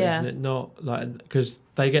end, though, yeah. Isn't it? Not like because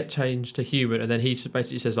they get changed to human, and then he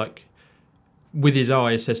basically says, like, with his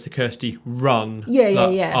eyes, says to Kirsty, "Run."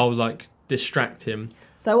 Yeah. I'll like distract him.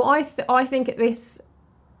 So I think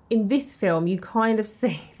in this film, you kind of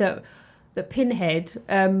see that Pinhead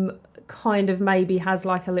kind of maybe has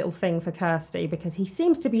like a little thing for Kirsty, because he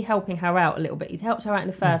seems to be helping her out a little bit. He's helped her out in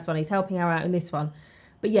the first one. He's helping her out in this one.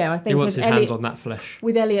 But yeah, I think he wants his hands on that flesh.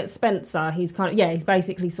 With Elliot Spencer, he's he's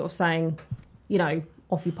basically sort of saying,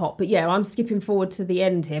 off you pop. But yeah, I'm skipping forward to the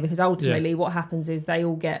end here, because ultimately what happens is they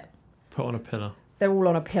all get put on a pillar. They're all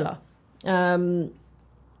on a pillar.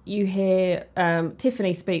 You hear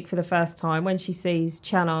Tiffany speak for the first time when she sees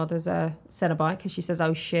Channard as a Cenobite, because she says,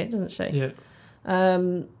 "Oh shit," doesn't she? Yeah.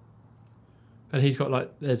 And he's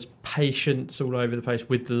got there's patients all over the place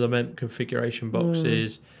with the lament configuration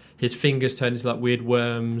boxes. His fingers turn into weird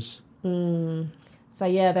worms. So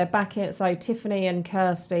yeah, they're back in. So Tiffany and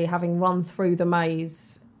Kirsty, having run through the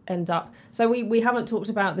maze, end up. So we haven't talked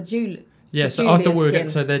about the Julia. Yeah, so I thought we were.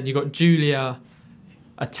 So then you got Julia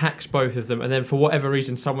attacks both of them, and then for whatever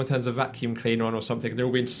reason, someone turns a vacuum cleaner on or something. They're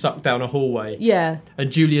all being sucked down a hallway. Yeah.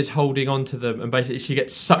 And Julia's holding on to them, and basically she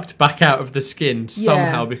gets sucked back out of the skin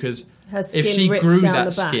somehow because. Her skin if she rips grew down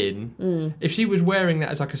that the back. skin, if she was wearing that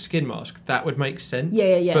as like a skin mask, that would make sense.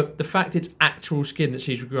 Yeah. But the fact it's actual skin that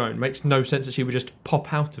she's grown makes no sense that she would just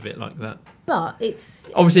pop out of it like that. But it's...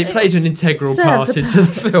 Obviously, it plays an integral part into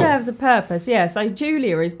the film. It serves a purpose, yeah. So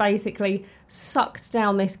Julia is basically sucked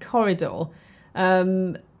down this corridor,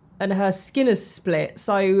 and her skin is split.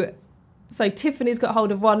 So Tiffany's got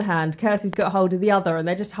hold of one hand, Kirsty's got hold of the other, and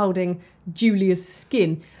they're just holding Julia's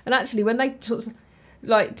skin. And actually, when they...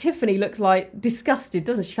 Tiffany looks disgusted,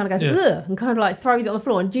 doesn't she? She kind of goes, ugh, and kind of throws it on the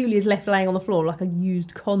floor, and Julia's left laying on the floor like a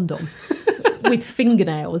used condom with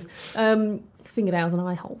fingernails. Fingernails and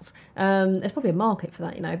eye holes. There's probably a market for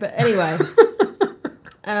that, but anyway.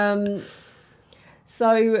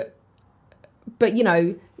 But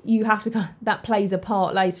you have to, that plays a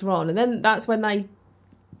part later on, and then that's when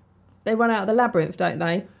they run out of the labyrinth, don't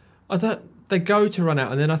they? They go to run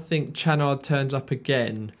out, and then I think Channard turns up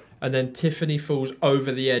again. And then Tiffany falls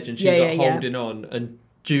over the edge and she's holding on. And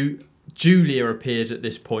Julia appears at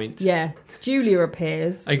this point. Yeah, Julia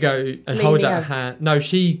appears. And holds out her hand. No,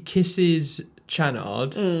 she kisses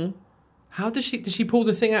Channard. How does she pull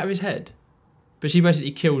the thing out of his head? But she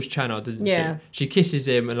basically kills Channard, doesn't she? She kisses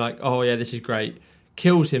him and oh yeah, this is great.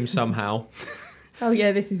 Kills him somehow. Oh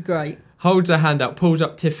yeah, this is great. Holds her hand out, pulls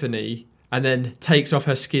up Tiffany, and then takes off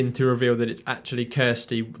her skin to reveal that it's actually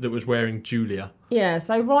Kirsty that was wearing Julia. Yeah,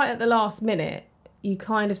 so right at the last minute, you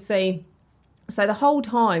kind of see... So the whole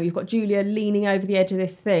time, you've got Julia leaning over the edge of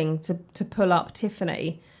this thing to pull up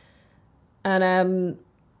Tiffany. And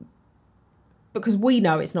because we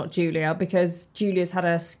know it's not Julia, because Julia's had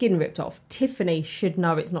her skin ripped off. Tiffany should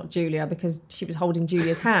know it's not Julia because she was holding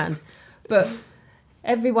Julia's hand. But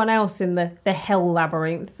everyone else in the hell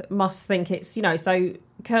labyrinth must think it's, so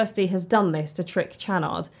Kirsty has done this to trick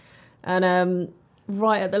Channard. And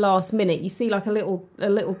right at the last minute, you see like a little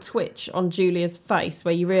twitch on Julia's face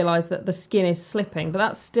where you realise that the skin is slipping. But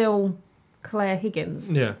that's still Claire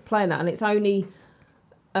Higgins playing that. And it's only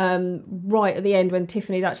right at the end when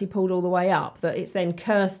Tiffany's actually pulled all the way up that it's then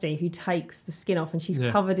Kirsty who takes the skin off, and she's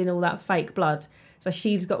covered in all that fake blood. So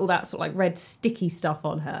she's got all that sort of like red sticky stuff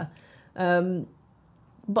on her.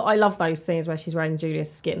 But I love those scenes where she's wearing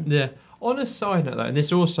Julia's skin. Yeah. On a side note, though, and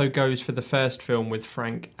this also goes for the first film with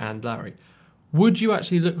Frank and Larry, would you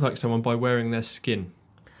actually look like someone by wearing their skin?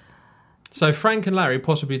 So Frank and Larry,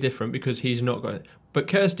 possibly different because he's not got it. But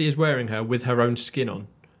Kirsty is wearing her with her own skin on.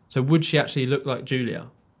 So would she actually look like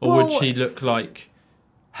Julia? Or would she look like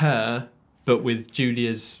her, but with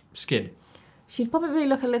Julia's skin? She'd probably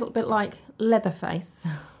look a little bit like Leatherface.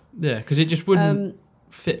 Yeah, because it just wouldn't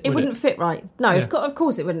fit. It wouldn't fit right. No, of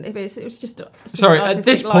course it wouldn't. It was just sorry, at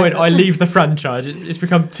this point, I leave the franchise. It's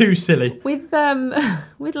become too silly. With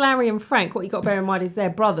Larry and Frank, what you got to bear in mind is they're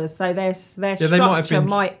brothers, so their structure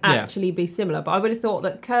might actually be similar. But I would have thought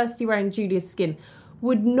that Kirsty wearing Julia's skin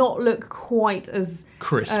would not look quite as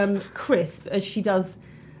crisp as she does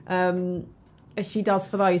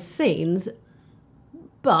for those scenes.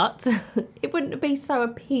 But it wouldn't be so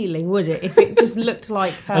appealing, would it, if it just looked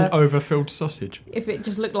like her... An overfilled sausage. If it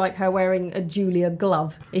just looked like her wearing a Julia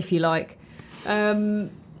glove, if you like.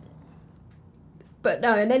 But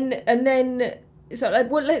no, and then so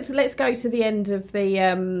let's go to the end of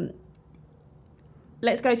the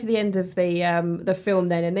let's go to the end of the film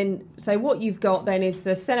then, and then so what you've got then is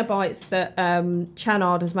the Cenobites that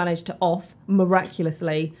Channard has managed to off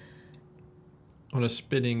miraculously. On a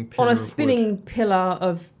spinning pillar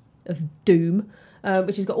of doom,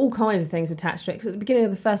 which has got all kinds of things attached to it. Because at the beginning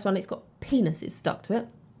of the first one, it's got penises stuck to it.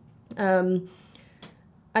 And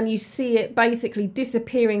you see it basically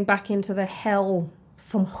disappearing back into the hell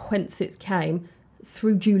from whence it came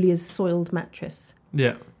through Julia's soiled mattress.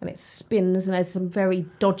 Yeah. And it spins, and there's some very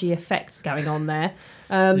dodgy effects going on there.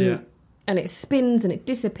 And it spins and it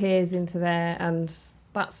disappears into there, and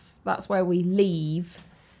that's where we leave.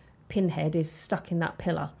 Pinhead is stuck in that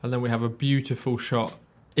pillar. And then we have a beautiful shot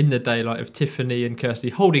in the daylight of Tiffany and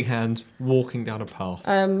Kirsty holding hands, walking down a path.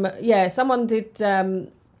 Someone did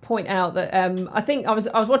point out that I think I was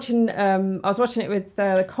watching it with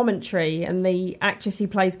the commentary, and the actress who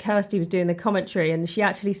plays Kirsty was doing the commentary, and she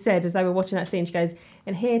actually said as they were watching that scene, she goes,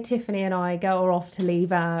 "And here Tiffany and I go off to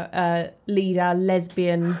lead our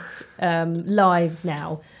lesbian lives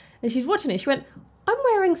now." And she's watching it. She went, "I'm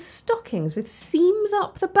wearing stockings with seams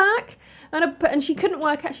up the back." And she couldn't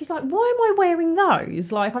work out. She's like, "Why am I wearing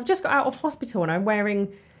those? Like, I've just got out of hospital and I'm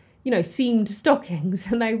wearing, seamed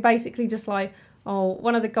stockings." And they basically just like, "Oh,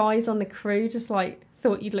 one of the guys on the crew just like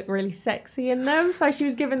thought you'd look really sexy in them." So she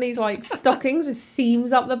was given these like stockings with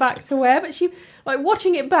seams up the back to wear. But she, like,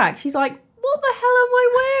 watching it back, she's like, "What the hell am I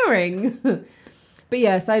wearing?" But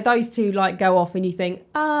yeah, so those two like go off and you think,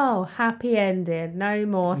 "Oh, happy ending. No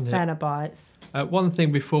more Cenobites." One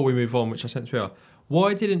thing before we move on, which I sent to you,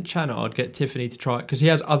 why didn't Channard get Tiffany to try it? Because he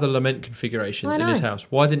has other lament configurations in his house.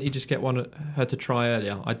 Why didn't he just get her to try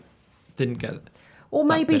earlier? I didn't get it. Or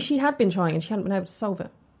maybe she had been trying and she hadn't been able to solve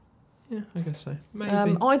it. Yeah, I guess so.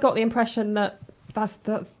 Maybe. I got the impression that that's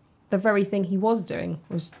the very thing he was doing.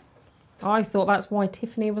 I thought that's why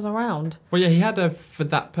Tiffany was around. Well, yeah, he had her for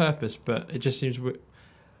that purpose, but it just seems...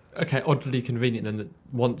 oddly convenient then that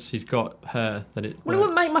once he's got her, then it works. Well, it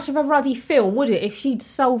wouldn't make much of a ruddy film, would it, if she'd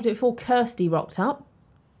solved it before Kirsty rocked up?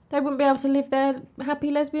 They wouldn't be able to live their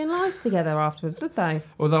happy lesbian lives together afterwards, would they?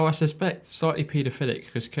 Although I suspect slightly paedophilic,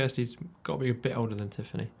 because Kirsty's got to be a bit older than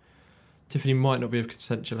Tiffany. Tiffany might not be of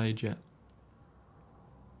consensual age yet.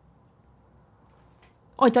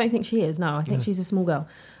 I don't think she is, no. I think she's a small girl.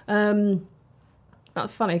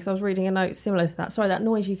 That's funny, because I was reading a note similar to that. Sorry, that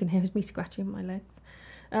noise you can hear is me scratching my legs.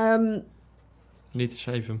 You need to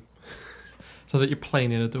shave them so that you're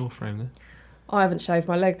playing in a door frame there. I haven't shaved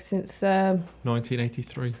my legs since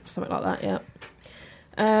 1983, something like that. Yeah.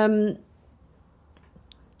 I'm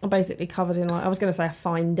basically covered in like, I was going to say a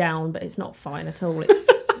fine down, but it's not fine at all. It's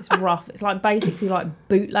rough. It's like basically like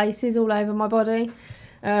bootlaces all over my body.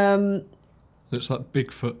 Looks like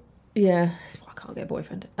Bigfoot. Yeah, that's why I can't get a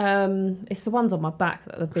boyfriend. It's the ones on my back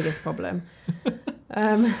that are the biggest problem.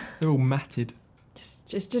 They're all matted.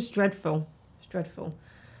 Just dreadful. It's dreadful.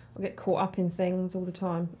 I get caught up in things all the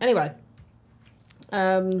time. Anyway,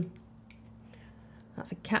 that's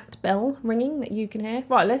a cat bell ringing that you can hear.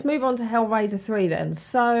 Right, let's move on to Hellraiser 3 then.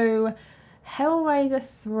 So, Hellraiser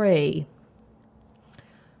 3.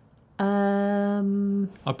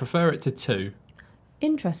 I prefer it to 2.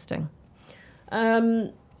 Interesting.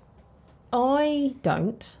 I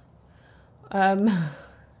don't.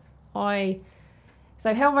 So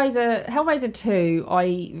Hellraiser 2,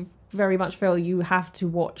 I very much feel you have to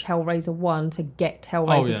watch Hellraiser 1 to get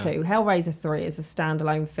Hellraiser 2. Hellraiser 3 is a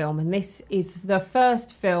standalone film, and this is the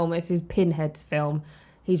first film. This is Pinhead's film.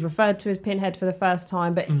 He's referred to as Pinhead for the first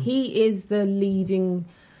time, but he is the leading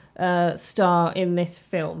star in this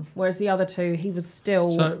film, whereas the other two, he was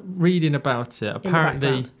still... So, reading about it,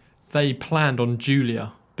 apparently they planned on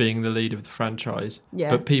Julia being the lead of the franchise,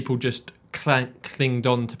 but people just clinged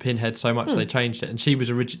on to Pinhead so much they changed it, and she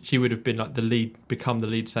would have been like become the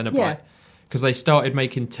lead Cenobite, because they started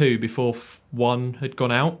making 2 before 1 had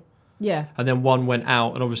gone out. Yeah. And then 1 went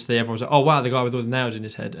out, and obviously everyone was like, oh, wow, the guy with all the nails in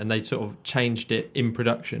his head. And they sort of changed it in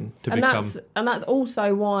production to become... And that's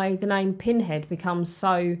also why the name Pinhead becomes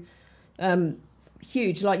so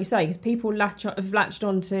huge, like you say, because people have latched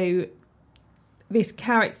onto this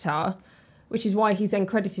character, which is why he's then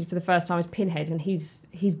credited for the first time as Pinhead, and he's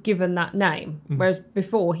given that name. Whereas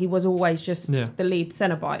before, he was always just the lead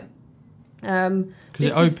Cenobite. Because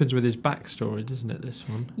it opens with his backstory, doesn't it, this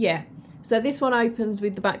one? Yeah. So this one opens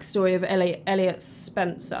with the backstory of Elliot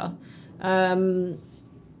Spencer,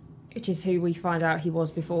 which is who we find out he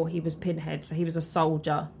was before he was Pinhead. So he was a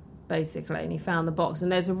soldier, basically, and he found the box.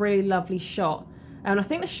 And there's a really lovely shot. And I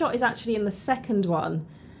think the shot is actually in the second one,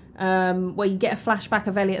 where you get a flashback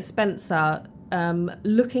of Elliot Spencer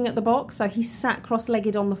looking at the box. So he's sat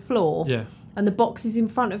cross-legged on the floor. Yeah. And the box is in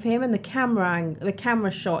front of him, and the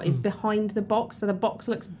camera shot is behind the box, so the box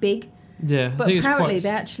looks big. Yeah, but apparently they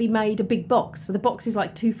actually made a big box, so the box is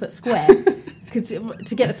like 2 foot square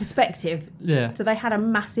to get the perspective. Yeah. So they had a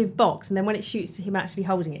massive box, and then when it shoots to him actually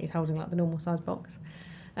holding it, he's holding like the normal size box,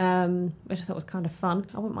 which I thought was kind of fun.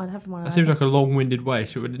 I wouldn't mind having one of those. That seems like a long-winded way.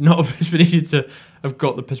 So it would not have been easy to have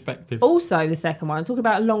got the perspective. Also, the second one, talking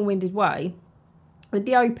about a long-winded way, with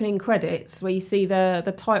the opening credits where you see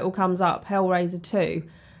the title comes up, Hellraiser 2,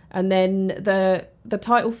 and then the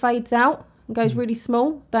title fades out. Goes really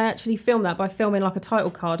small. They actually filmed that by filming like a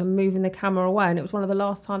title card and moving the camera away, and it was one of the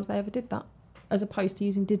last times they ever did that, as opposed to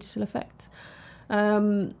using digital effects.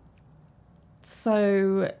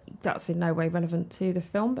 So that's in no way relevant to the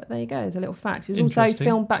film, but there you go. There's a little fact. It was also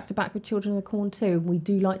filmed back to back with Children of the Corn 2. We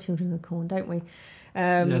do like Children of the Corn, don't we?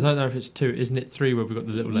 I don't know if it's 2, isn't it 3 where we've got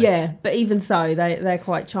the little legs? Yeah, but even so, they're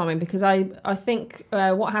quite charming, because I think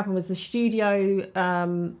what happened was the studio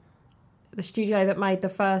that made the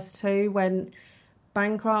first 2 went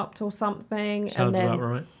bankrupt or something. Sounds about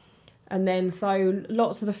right. And then so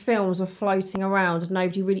lots of the films were floating around and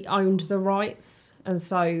nobody really owned the rights. And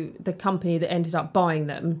so the company that ended up buying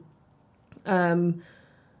them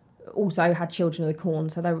also had Children of the Corn.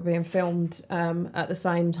 So they were being filmed at the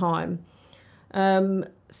same time.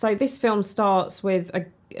 So this film starts with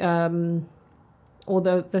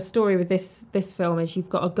the story with this film is you've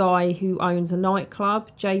got a guy who owns a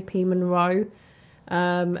nightclub, JP Monroe,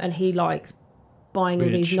 and he likes buying all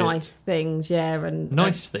these nice things, and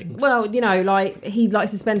nice things. Well, like he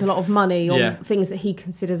likes to spend a lot of money on things that he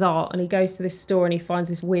considers art, and he goes to this store and he finds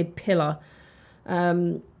this weird pillar,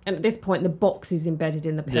 and at this point the box is embedded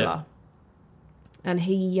in the pillar, and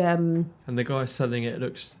he and the guy selling it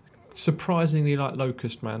looks surprisingly like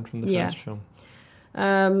Locust Man from the first film.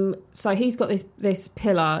 So he's got this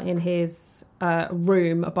pillar in his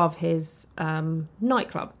room above his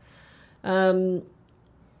nightclub.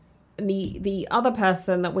 The other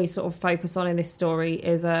person that we sort of focus on in this story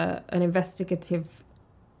is an investigative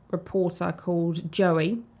reporter called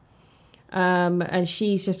Joey, and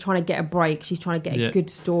she's just trying to get a break. She's trying to get a good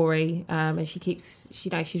story, and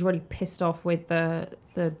she's really pissed off with the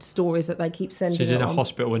stories that they keep sending. She's in a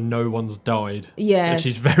hospital and no one's died. Yeah, and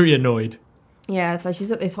she's very annoyed. Yeah, so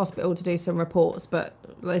she's at this hospital to do some reports, but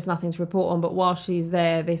there's nothing to report on. But while she's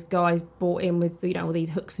there, this guy's brought in with, all these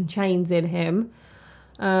hooks and chains in him.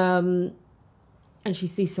 And she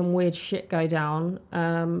sees some weird shit go down.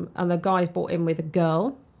 And the guy's brought in with a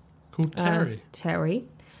girl. Called Terry. Terry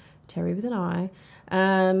with an I.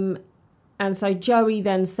 And so Joey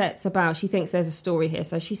then she thinks there's a story here.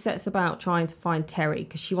 So she sets about trying to find Terry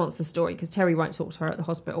because she wants the story, because Terry won't talk to her at the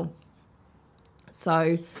hospital.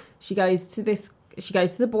 So she goes to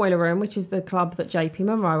the Boiler Room, which is the club that JP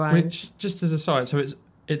Monroe owns. Which, just as a side, so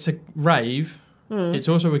it's a rave, it's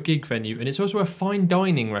also a gig venue, and it's also a fine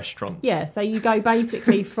dining restaurant. Yeah, so you go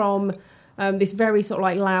basically from this very sort of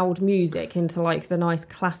like loud music into like the nice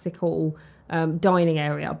classical dining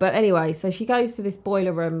area. But anyway, so she goes to this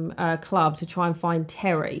Boiler Room club to try and find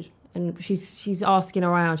Terry, and she's asking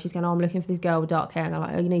around. She's going, I'm looking for this girl with dark hair, and they're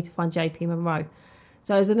like, you need to find JP Monroe.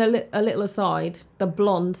 So as a little aside, the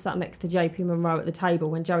blonde sat next to JP Monroe at the table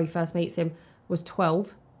when Joey first meets him was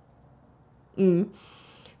 12.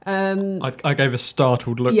 I gave a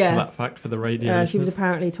startled look to that fact for the radio. She was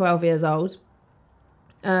apparently 12 years old.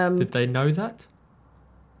 Did they know that?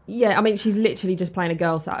 Yeah, I mean, she's literally just playing a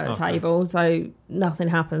girl sat at a table, so nothing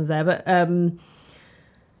happens there. But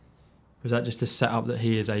was that just to set up that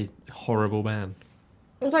he is a horrible man?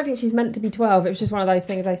 I don't think she's meant to be 12. It was just one of those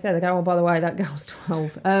things they said. They go, oh, by the way, that girl's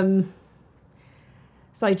 12.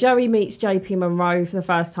 So Joey meets JP Monroe for the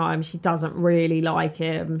first time. She doesn't really like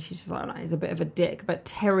him. She's just like, oh, no, he's a bit of a dick. But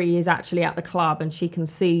Terry is actually at the club and she can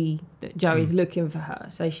see that Joey's looking for her.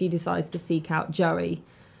 So she decides to seek out Joey.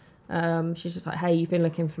 She's just like, hey, you've been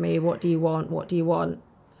looking for me. What do you want? What do you want?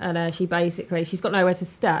 And she's got nowhere to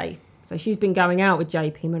stay. So she's been going out with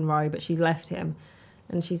JP Monroe, but she's left him.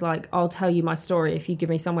 And she's like, I'll tell you my story if you give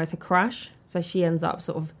me somewhere to crash. So she ends up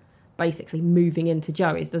sort of basically moving into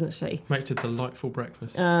Joey's, doesn't she? Makes a delightful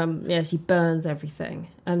breakfast. She burns everything.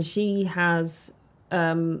 And she has...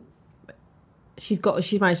 she's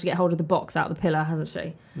managed to get hold of the box out of the pillar, hasn't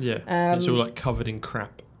she? Yeah. It's all like covered in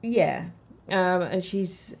crap. Yeah. And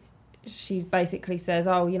she's basically says,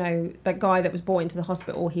 oh, you know, that guy that was brought into the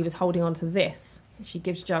hospital, he was holding on to this. She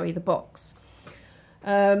gives Joey the box.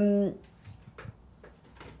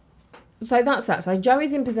 So that's that. So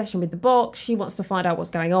Joey's in possession with the box. She wants to find out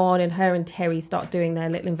what's going on, and her and Terry start doing their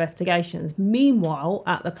little investigations. Meanwhile,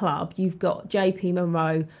 at the club, you've got JP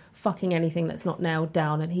Monroe fucking anything that's not nailed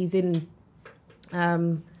down, and he's in...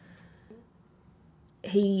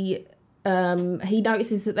 He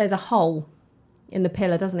notices that there's a hole in the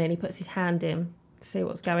pillar, doesn't he? And he puts his hand in to see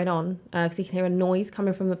what's going on because he can hear a noise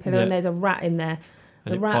coming from the pillar, and there's a rat in there.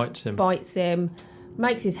 And the rat bites him,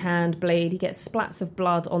 makes his hand bleed. He gets splats of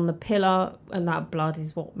blood on the pillar, and that blood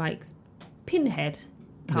is what makes Pinhead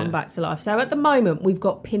come back to life. So at the moment, we've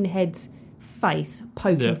got Pinhead's face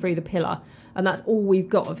poking through the pillar, and that's all we've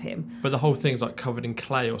got of him. But the whole thing's like covered in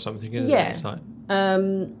clay or something, isn't it? It's like...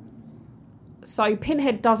 So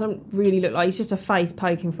Pinhead doesn't really look like... He's just a face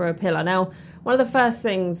poking through a pillar. Now, one of the first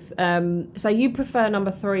things... so you prefer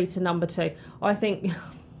number 3 to number 2. I think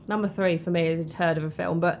number 3 for me is a turd of a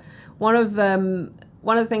film, but one of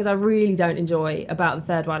the things I really don't enjoy about the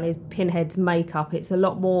third one is Pinhead's makeup. It's a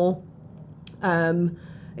lot more...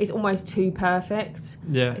 it's almost too perfect.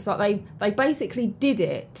 Yeah. It's like they basically did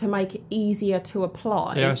it to make it easier to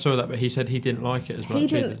apply. Yeah, I saw that, but he said he didn't like it as much. He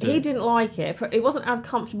didn't like it. It wasn't as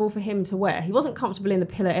comfortable for him to wear. He wasn't comfortable in the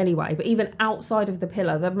pillar anyway, but even outside of the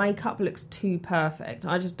pillar, the makeup looks too perfect.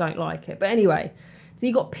 I just don't like it. But anyway, so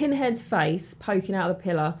you got Pinhead's face poking out of the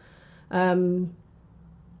pillar. And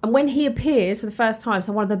when he appears for the first time,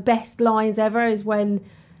 so one of the best lines ever is when...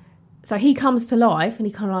 So he comes to life and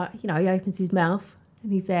he kind of like, you know, he opens his mouth.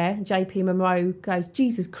 And he's there. And JP Monroe goes,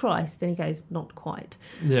 Jesus Christ. And he goes, not quite.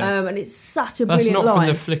 Yeah. And it's such a brilliant line. That's not from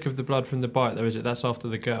the flick of the blood from the bite, though, is it? That's after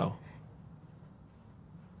the girl.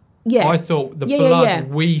 Yeah. I thought the blood,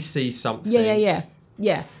 we see something.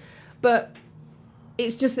 Yeah. But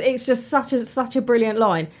it's just such a brilliant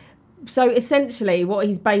line. So essentially what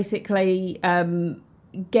he's basically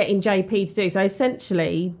getting JP to do. So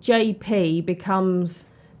essentially JP becomes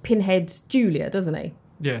Pinhead's Julia, doesn't he?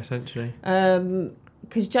 Yeah, essentially.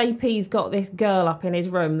 Because JP's got this girl up in his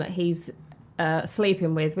room that he's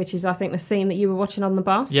sleeping with, which is, I think, the scene that you were watching on the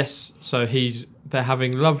bus. Yes, so they're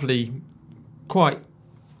having lovely,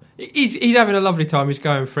 he's having a lovely time. He's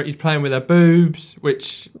going for it. He's playing with her boobs,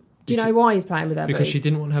 which... Do you know why he's playing with her boobs? Because she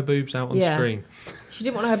didn't want her boobs out on screen. She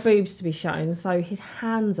didn't want her boobs to be shown, so his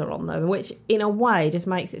hands are on them, which in a way just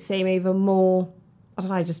makes it seem even more, I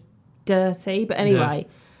don't know, just dirty. But anyway...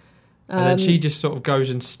 Yeah. And then she just sort of goes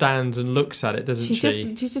and stands and looks at it, doesn't she?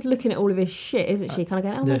 She's just looking at all of his shit, isn't she? Kind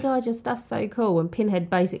of going, oh my God, your stuff's so cool. And Pinhead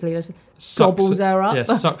basically just gobbles her up. Yeah,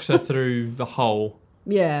 sucks her through the hole.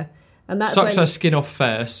 Yeah. And that's sucks her skin off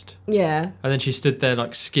first. Yeah. And then she stood there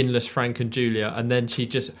like skinless Frank and Julia. And then she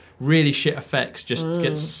just, really shit effects, just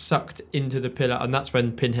gets sucked into the pillar. And that's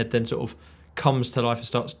when Pinhead then sort of comes to life and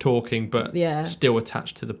starts talking, but still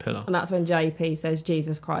attached to the pillar. And that's when JP says,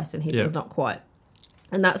 Jesus Christ, and he says, not quite.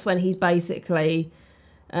 And that's when he's basically,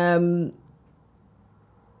 he's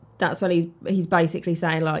basically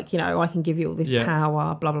saying, like, you know, I can give you all this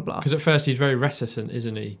power, blah, blah, blah. Because at first he's very reticent,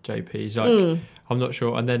 isn't he, JP? He's like, I'm not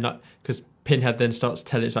sure. And then, like, because Pinhead then starts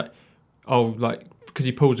telling, it's like, oh, like, because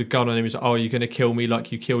he pulls a gun on him, he's like, oh, you're going to kill me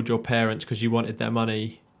like you killed your parents because you wanted their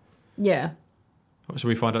money. Yeah. So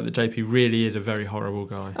we find out that JP really is a very horrible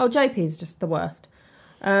guy. Oh, JP's just the worst.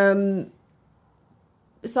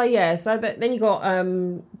 So then you got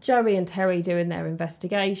Joey and Terry doing their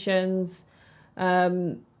investigations.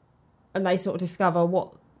 and they sort of discover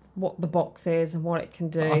what the box is and what it can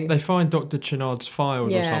do. They find Dr. Chenard's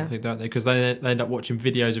files or something, don't they? Because they end up watching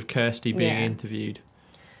videos of Kirsty being interviewed.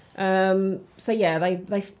 So yeah,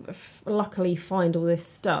 they luckily find all this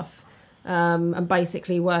stuff and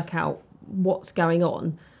basically work out what's going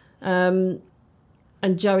on. And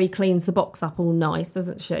Joey cleans the box up all nice,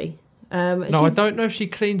 doesn't she? No, I don't know if she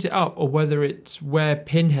cleans it up or whether it's where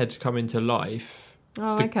Pinhead's come into life.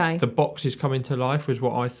 Oh, okay. The box is coming to life was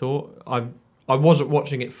what I thought. I wasn't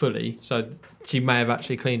watching it fully, so she may have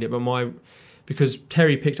actually cleaned it. But because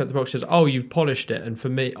Terry picks up the box and says, "Oh, you've polished it," and for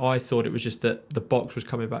me, I thought it was just that the box was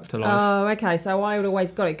coming back to life. Oh, okay. So I would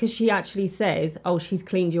always got it because she actually says, "Oh, she's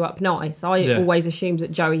cleaned you up nice." I always assumed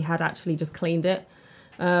that Joey had actually just cleaned it.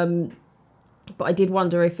 But I did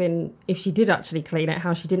wonder if she did actually clean it,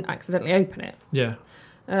 how she didn't accidentally open it. Yeah.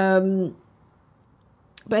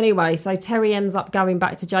 But anyway, so Terry ends up going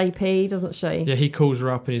back to JP, doesn't she? Yeah, he calls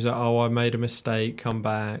her up and he's like, "Oh, I made a mistake, come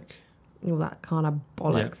back." All that kind of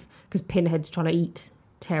bollocks. Because Pinhead's trying to eat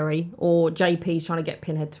Terry, or JP's trying to get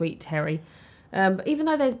Pinhead to eat Terry. But even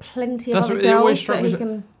though there's plenty of other girls that he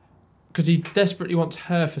can... Because he desperately wants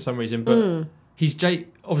her for some reason, but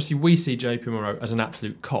obviously we see JP Monroe as an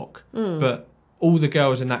absolute cock, but all the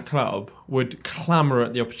girls in that club would clamour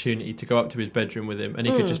at the opportunity to go up to his bedroom with him, and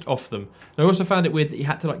he could just off them. And I also found it weird that he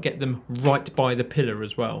had to get them right by the pillar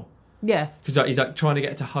as well. Yeah. Because he's trying to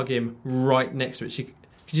get her to hug him right next to it.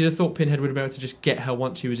 Because you'd have thought Pinhead would have been able to just get her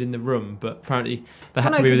once she was in the room, but apparently they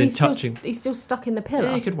had to be within touching. He's still stuck in the pillar.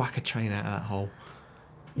 Yeah, he could whack a chain out of that hole.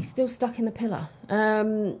 He's still stuck in the pillar.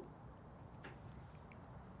 But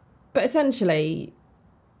essentially,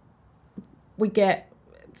 we get...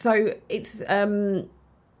 So it's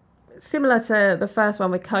similar to the first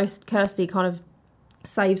one where Kirsty kind of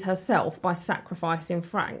saves herself by sacrificing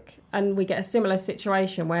Frank. And we get a similar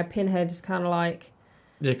situation where Pinhead's kind of like...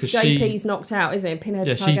 Yeah, because JP's knocked out, isn't it?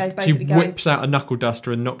 Pinhead's kind of basically she whips out a knuckle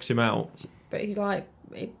duster and knocks him out. But he's like,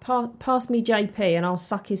 pass me JP and I'll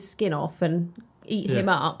suck his skin off and eat him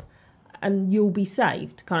up and you'll be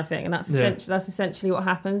saved, kind of thing. And that's essentially what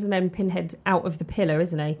happens. And then Pinhead's out of the pillar,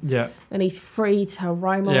 isn't he? Yeah. And he's free to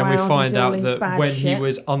roam around. Yeah, and we find out that when he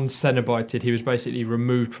was uncenobited, he was basically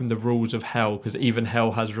removed from the rules of hell, because even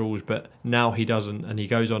hell has rules, but now he doesn't, and he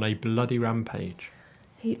goes on a bloody rampage.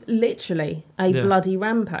 Literally a bloody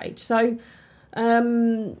rampage. So,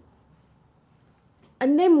 and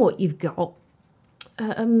then what you've got,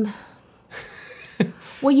 well,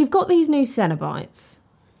 you've got these new Cenobites.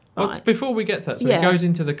 Well, right. Before we get to that, so he goes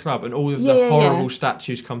into the club and all of the horrible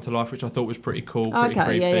statues come to life, which I thought was pretty cool, pretty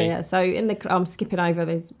creepy. Yeah. So I'm skipping over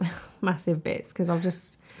these massive bits because I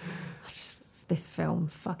just this film,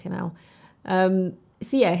 fucking hell.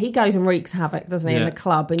 So yeah, he goes and wreaks havoc, doesn't he, in the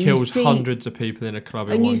club, and kills hundreds of people in a club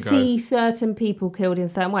in one go. And you see certain people killed in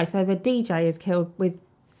certain ways. So the DJ is killed with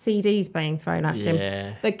CDs being thrown at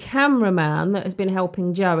him. The cameraman that has been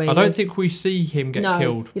helping Joey. I don't think we see him get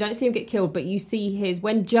killed. You don't see him get killed, but you see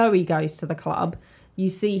when Joey goes to the club, you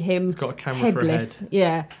see him He's got a camera headless. for a head.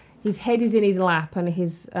 Yeah, his head is in his lap, and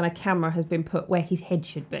a camera has been put where his head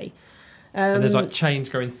should be. And there's chains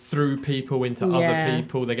going through people into other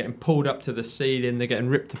people. They're getting pulled up to the ceiling. They're getting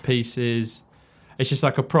ripped to pieces. It's just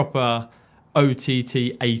like a proper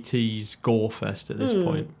OTT 80s gore fest at this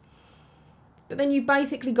point. But then you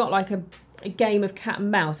basically got like a game of cat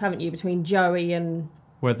and mouse, haven't you, between Joey and...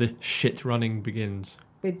 Where the shit running begins.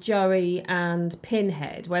 With Joey and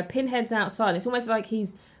Pinhead, where Pinhead's outside. It's almost like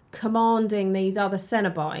he's commanding these other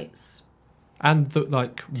Cenobites. And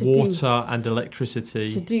water and electricity.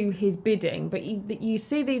 To do his bidding. But you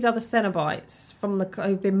see these other Cenobites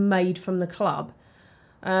who've been made from the club.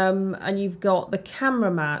 And you've got the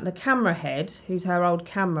cameraman, the camera head, who's her old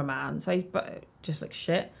cameraman. So he's just looks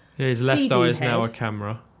shit. Yeah, his left CD eye is head, now a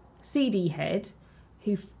camera. CD head,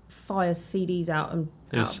 who fires CDs out and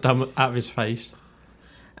out of his face.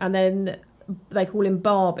 And then they call him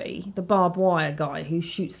Barbie, the barbed wire guy who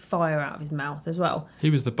shoots fire out of his mouth as well.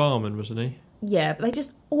 He was the barman, wasn't he? Yeah, but they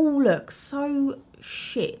just all look so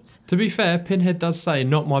shit. To be fair, Pinhead does say,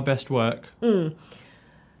 "Not my best work." They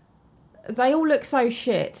all look so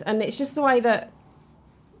shit, and it's just the way that,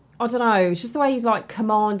 I don't know, it's just the way he's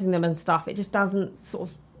commanding them and stuff. It just doesn't sort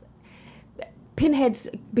of... Pinhead's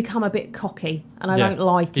become a bit cocky, and I don't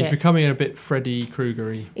like it. He's becoming a bit Freddy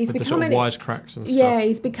Krueger-y with the sort of wisecracks and stuff. Yeah,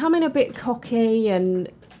 he's becoming a bit cocky, and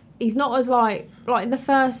he's not as like in the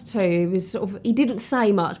first two, he was he didn't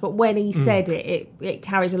say much, but when he said it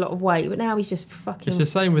carried a lot of weight. But now he's just fucking... It's the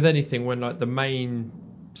same with anything when the main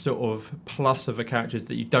sort of plus of a character is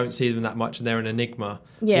that you don't see them that much and they're an enigma.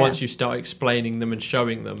 Yeah. Once you start explaining them and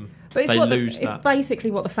showing them, but they lose that. It's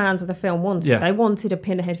basically what the fans of the film wanted. Yeah. They wanted a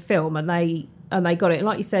Pinhead film, and they got it. And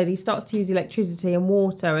like you said, he starts to use electricity and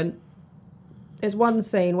water, and there's one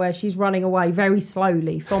scene where she's running away very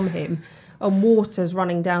slowly from him, and water's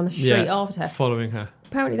running down the street after her, following her.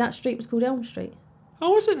 Apparently that street was called Elm Street.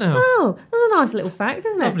 Oh, was it now? Oh, that's a nice little fact,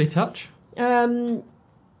 isn't it? Lovely touch. And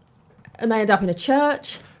they end up in a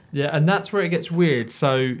church. Yeah, and that's where it gets weird.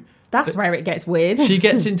 So that's where it gets weird. She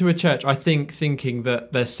gets into a church, I think, thinking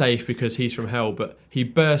that they're safe because he's from hell, but he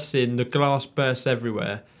bursts in, the glass bursts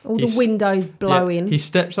everywhere. All the windows blow in. He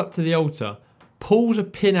steps up to the altar, pulls a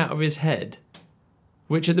pin out of his head,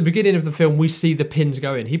 which at the beginning of the film we see the pins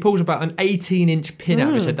go in. He pulls about an 18-inch pin out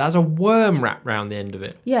of his head. There's a worm wrapped round the end of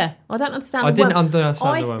it. Yeah, I don't understand the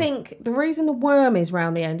worm. I think the reason the worm is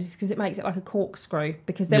round the end is because it makes it like a corkscrew,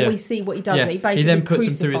 because then we see what he does. He basically then puts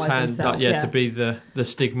them through his hand himself, to be the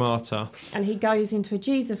stigmata. And he goes into a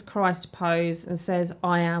Jesus Christ pose and says,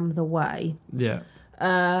 "I am the way." Yeah.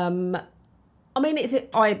 I mean,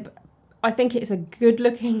 I think it's a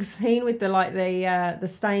good-looking scene with the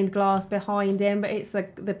stained glass behind him, but it's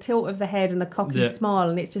the tilt of the head and the cocky smile,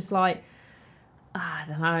 and it's just like, I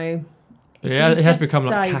don't know. Yeah, he has become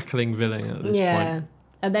like cackling villain at this point. Yeah,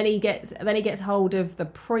 and then he gets hold of the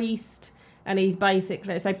priest, and he's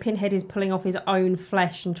basically, so Pinhead is pulling off his own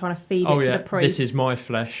flesh and trying to feed it to the priest. This is my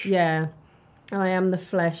flesh. Yeah, I am the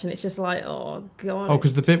flesh, and it's just like, oh god. Oh,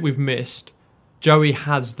 because the bit we've missed, Joey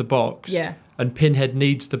has the box. Yeah. And Pinhead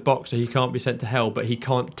needs the box so he can't be sent to hell, but he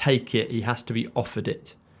can't take it. He has to be offered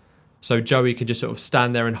it. So Joey can just sort of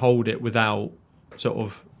stand there and hold it without sort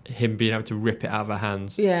of him being able to rip it out of her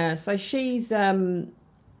hands. Yeah, so she's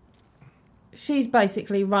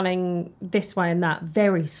basically running this way and that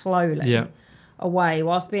very slowly away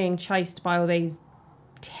whilst being chased by all these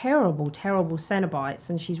terrible, terrible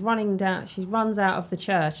Cenobites. And she runs out of the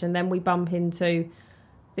church, and then we bump into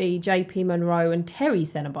the JP Monroe and Terry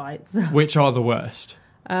Cenobites. Which are the worst.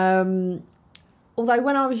 Although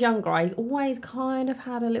when I was younger, I always kind of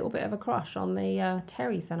had a little bit of a crush on the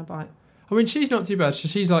Terry Cenobite. I mean, she's not too bad.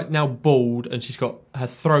 She's like now bald and she's got her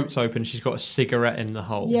throat's open. She's got a cigarette in the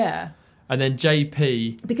hole. Yeah. And then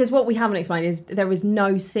JP... Because what we haven't explained is there is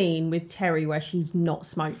no scene with Terry where she's not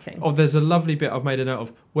smoking. Oh, there's a lovely bit I've made a note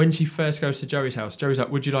of. When she first goes to Joey's house, Joey's like,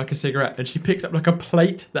 would you like a cigarette? And she picks up like a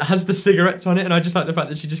plate that has the cigarettes on it. And I just like the fact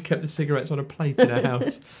that she just kept the cigarettes on a plate in her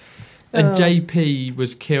house. And JP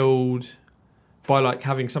was killed by like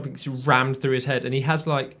having something rammed through his head. And he has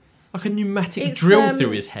like a pneumatic drill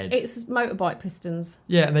through his head. It's motorbike pistons.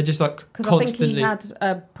 Yeah, and they're just like because constantly... I think he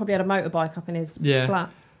had probably had a motorbike up in his flat.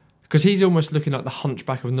 Because he's almost looking like the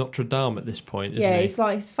Hunchback of Notre Dame at this point, isn't he? Yeah, it's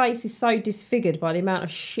like his face is so disfigured by the amount of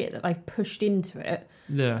shit that they've pushed into it.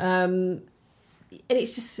 Yeah. And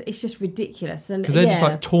it's just ridiculous. And because they're just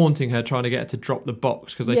like taunting her, trying to get her to drop the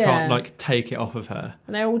box because they can't like take it off of her.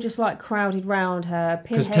 And they're all just like crowded round her.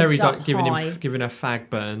 Because Terry's like giving her fag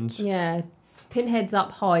burns. Yeah. Pinhead's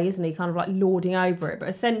up high, isn't he? Kind of like lording over it. But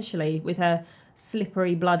essentially, with her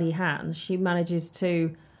slippery, bloody hands, she manages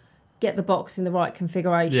to get the box in the right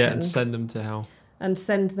configuration. Yeah, and send them to hell. And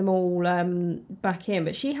send them all back in.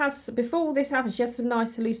 But she has, before all this happens, she has some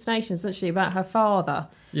nice hallucinations, doesn't she, about her father.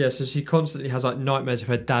 Yeah, so she constantly has like nightmares of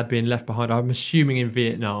her dad being left behind. I'm assuming in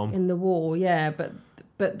Vietnam. In the war, yeah. But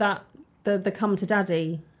that, the Come to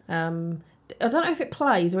Daddy, I don't know if it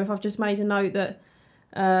plays or if I've just made a note that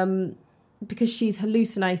because she's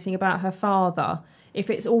hallucinating about her father, if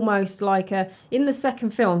it's almost like in the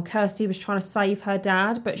second film, Kirsty was trying to save her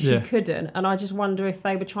dad, but she couldn't. And I just wonder if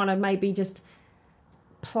they were trying to maybe just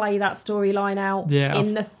play that storyline out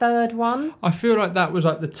in the third one. I feel like that was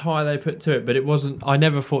like the tie they put to it, but it wasn't. I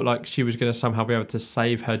never thought like she was going to somehow be able to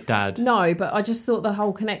save her dad. No, but I just thought the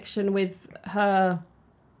whole connection with her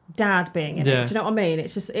dad being in it. Do you know what I mean?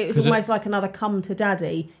 It was almost like another Come to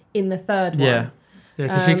Daddy in the third one. Yeah,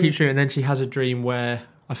 because she keeps dreaming, and then she has a dream where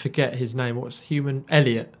I forget his name. What's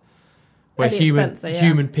Elliot? Where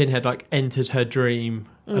human Pinhead like enters her dream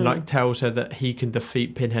and like tells her that he can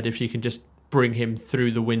defeat Pinhead if she can just bring him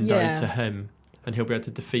through the window to him, and he'll be able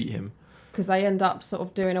to defeat him. Because they end up sort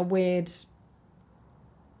of doing a weird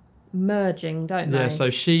merging, don't they? Yeah. So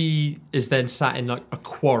she is then sat in like a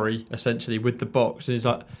quarry essentially with the box, and he's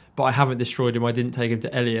like, "But I haven't destroyed him. I didn't take him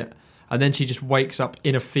to Elliot." And then she just wakes up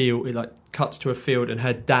in a field. It like cuts to a field, and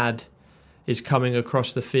her dad is coming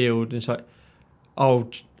across the field, and it's like, oh,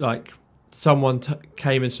 like someone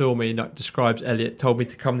came and saw me and like describes Elliot, told me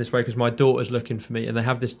to come this way because my daughter's looking for me, and they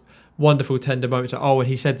have this wonderful tender moment. Like, and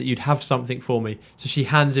he said that you'd have something for me. So she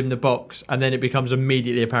hands him the box, and then it becomes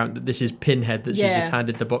immediately apparent that this is Pinhead that she's just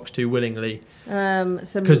handed the box to willingly.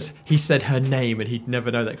 Because he said her name, and he'd never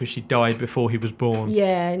know that because she died before he was born.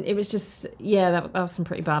 Yeah, and it was just that was some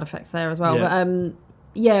pretty bad effects there as well. Yeah.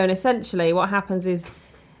 But and essentially what happens is,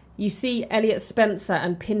 you see Elliot Spencer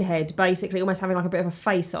and Pinhead basically almost having like a bit of a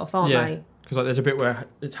face-off, aren't they? Because like there's a bit where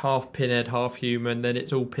it's half Pinhead, half human, then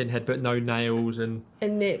it's all Pinhead but no nails. And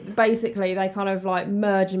basically they kind of like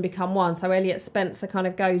merge and become one. So Elliot Spencer kind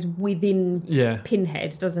of goes within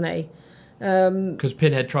Pinhead, doesn't he? Because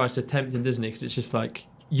Pinhead tries to tempt him, doesn't he? Because it's just like,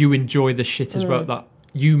 you enjoy the shit as well. Like,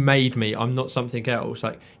 you made me, I'm not something else.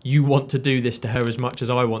 Like, you want to do this to her as much as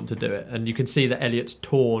I want to do it. And you can see that Elliot's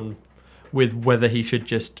torn with whether he should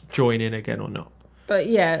just join in again or not. But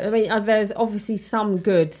yeah, I mean, there's obviously some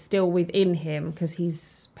good still within him because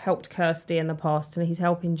he's helped Kirsty in the past and he's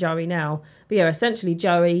helping Joey now. But yeah, essentially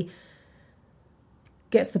Joey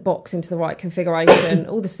gets the box into the right configuration.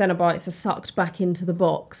 All the Cenobites are sucked back into the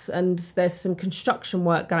box, and there's some construction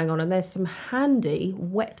work going on, and there's some handy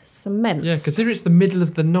wet cement. Yeah, consider it's the middle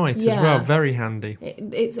of the night as well. Very handy.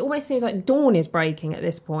 It almost seems like dawn is breaking at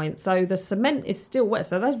this point, so the cement is still wet.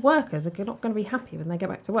 So those workers are not going to be happy when they get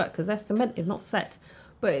back to work because their cement is not set.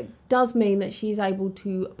 But it does mean that she's able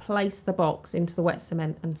to place the box into the wet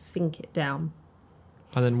cement and sink it down.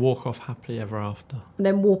 And then walk off happily ever after. And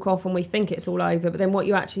then walk off and we think it's all over. But then what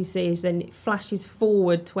you actually see is then it flashes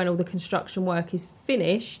forward to when all the construction work is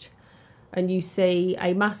finished. And you see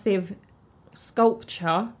a massive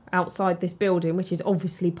sculpture outside this building, which is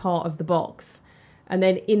obviously part of the box. And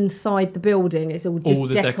then inside the building, it's all just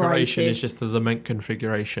the decoration is just the lament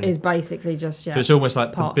configuration. Is basically just, So it's almost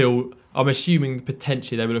like the build. I'm assuming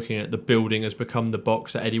potentially they were looking at the building has become the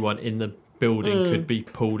box that anyone in the building could be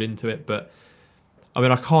pulled into it. But I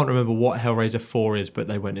mean, I can't remember what Hellraiser 4 is, but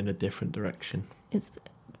they went in a different direction. It's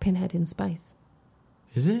Pinhead in space.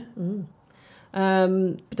 Is it? But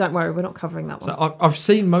don't worry, we're not covering that one. So I've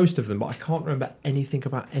seen most of them, but I can't remember anything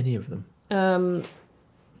about any of them. And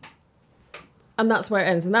that's where it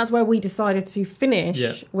ends. And that's where we decided to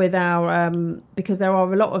finish with our... because there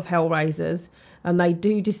are a lot of Hellraisers, and they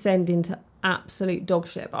do descend into absolute dog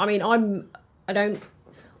shit. I mean, I don't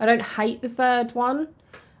hate the third one.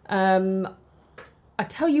 I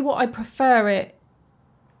tell you what I prefer it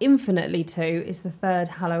infinitely to is the third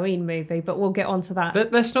Halloween movie, but we'll get onto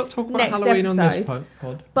that. Let's not talk about Halloween episode, on this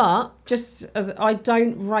pod. But just as I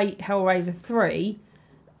don't rate Hellraiser 3,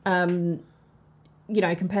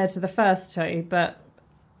 compared to the first two, but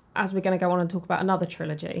as we're going to go on and talk about another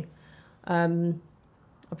trilogy, I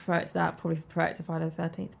prefer it to that. Probably prefer it to Friday the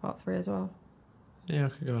 13th Part 3 as well. Yeah, I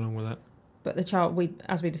could go along with that. But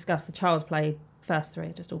as we discussed, the Child's Play first three,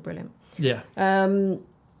 just all brilliant. Yeah. So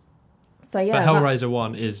yeah. But Hellraiser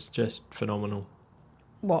 1 is just phenomenal.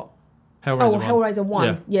 What? Hellraiser 1. Hellraiser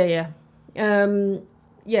 1. Yeah. Yeah,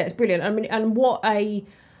 it's brilliant. I mean, and what a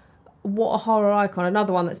horror icon.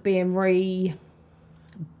 Another one that's being rebooted,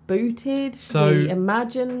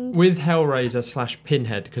 reimagined. With Hellraiser /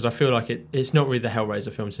 Pinhead, because I feel like it's not really the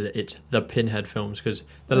Hellraiser films, it's the Pinhead films, because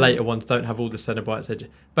the later ones don't have all the Cenobites.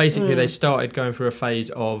 Basically, they started going through a phase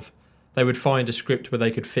of they would find a script where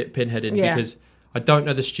they could fit Pinhead in, because I don't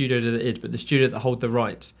know the studio that it is, but the studio that hold the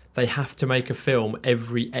rights, they have to make a film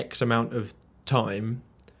every X amount of time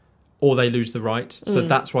or they lose the rights. So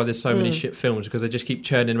that's why there's so many shit films, because they just keep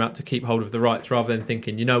churning them out to keep hold of the rights rather than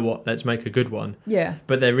thinking, you know what, let's make a good one. Yeah.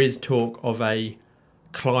 But there is talk of a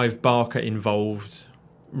Clive Barker involved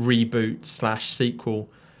reboot / sequel.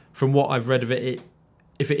 From what I've read of it,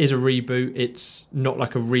 if it is a reboot, it's not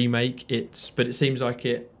like a remake. But it seems like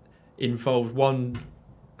it involved one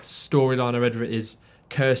storyline I read of it is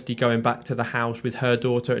Kirsty going back to the house with her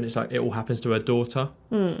daughter, and it's like it all happens to her daughter.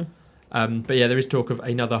 But yeah, there is talk of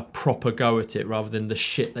another proper go at it rather than the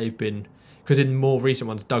shit they've been. Because in more recent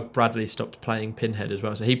ones, Doug Bradley stopped playing Pinhead as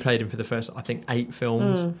well, so he played him for the first, I think, 8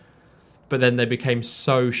 films. But then they became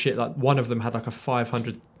so shit. Like one of them had like a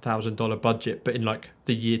 $500,000 budget, but in like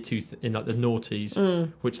the year in like the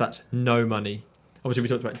noughties, which that's no money. Obviously, we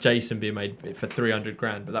talked about Jason being made for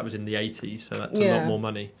 $300,000, but that was in the 80s, so that's a lot more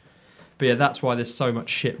money. But yeah, that's why there's so much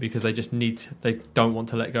shit, because they don't want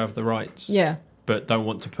to let go of the rights. Yeah. But don't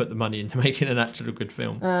want to put the money into making an actual good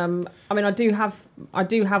film. I mean, I do have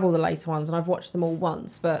all the later ones, and I've watched them all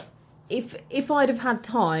once. But if I'd have had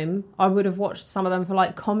time, I would have watched some of them for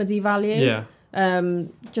like comedy value. Yeah.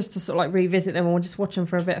 Just to sort of like revisit them or just watch them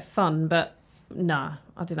for a bit of fun. But Nah,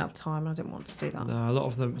 I didn't have time. I didn't want to do that. No, a lot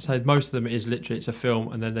of them. So most of them is literally it's a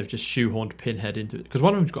film, and then they've just shoehorned Pinhead into it because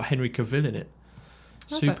one of them's got Henry Cavill in it.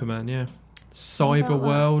 Superman, yeah. Cyber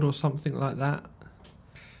World or something like that.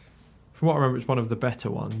 From what I remember, it's one of the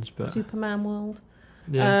better ones. But Superman World.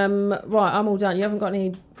 Yeah. Right, I'm all done. You haven't got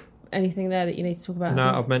anything there that you need to talk about? No,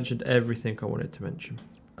 I've mentioned everything I wanted to mention.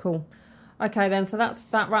 Cool. Okay, then. So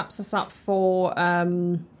that wraps us up for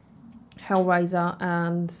Hellraiser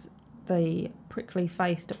and the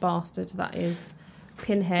prickly-faced bastard that is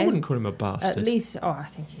Pinhead. I wouldn't call him a bastard. At least, I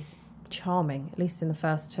think he's charming. At least in the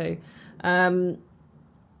first two.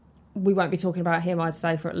 We won't be talking about him, I'd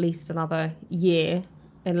say, for at least another year.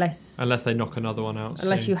 Unless they knock another one out.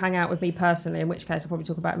 Unless you hang out with me personally, in which case I'll probably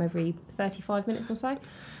talk about him every 35 minutes or so.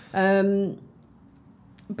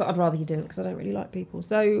 But I'd rather you didn't because I don't really like people.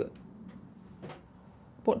 So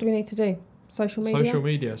what do we need to do? Social media? Social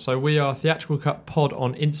media. So we are Theatrical Cut Pod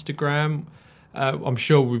on Instagram. I'm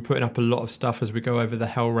sure we'll be putting up a lot of stuff as we go over the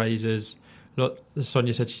Hellraisers. Look,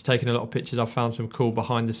 Sonia said she's taken a lot of pictures. I've found some cool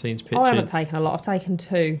behind-the-scenes pictures. I haven't taken a lot. I've taken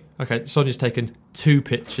 2. Okay, Sonia's taken 2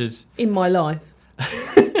 pictures. In my life.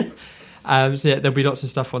 So yeah, there'll be lots of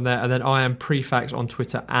stuff on there. And then I am Prefax on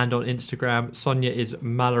Twitter and on Instagram. Sonia is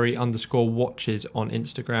Mallory_watches on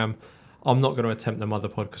Instagram. I'm not going to attempt the Mother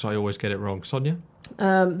Pod because I always get it wrong. Sonia?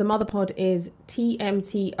 The Mother Pod is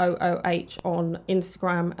TMTOOH on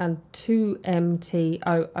Instagram and 2MTOOH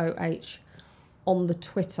on the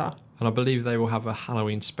Twitter. And I believe they will have a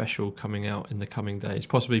Halloween special coming out in the coming days,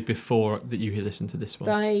 possibly before that you listen to this one.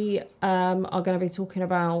 They are going to be talking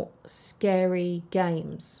about scary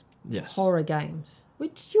games. Yes. Horror games.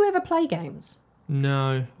 Did you ever play games?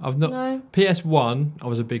 No, I've not. No. PS1, I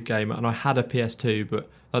was a big gamer, and I had a PS2, but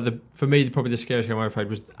for me, probably the scariest game I ever played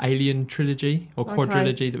was Alien Trilogy or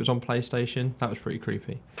Quadrilogy that was on PlayStation. That was pretty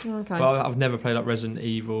creepy. Okay. But I've never played like Resident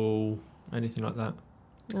Evil, anything like that.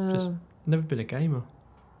 Just never been a gamer.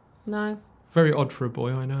 No. Very odd for a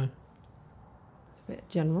boy, I know. It's a bit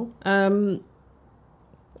general.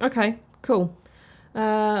 Okay, cool.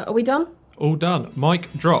 Are we done? All done.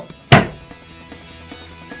 Mic drop.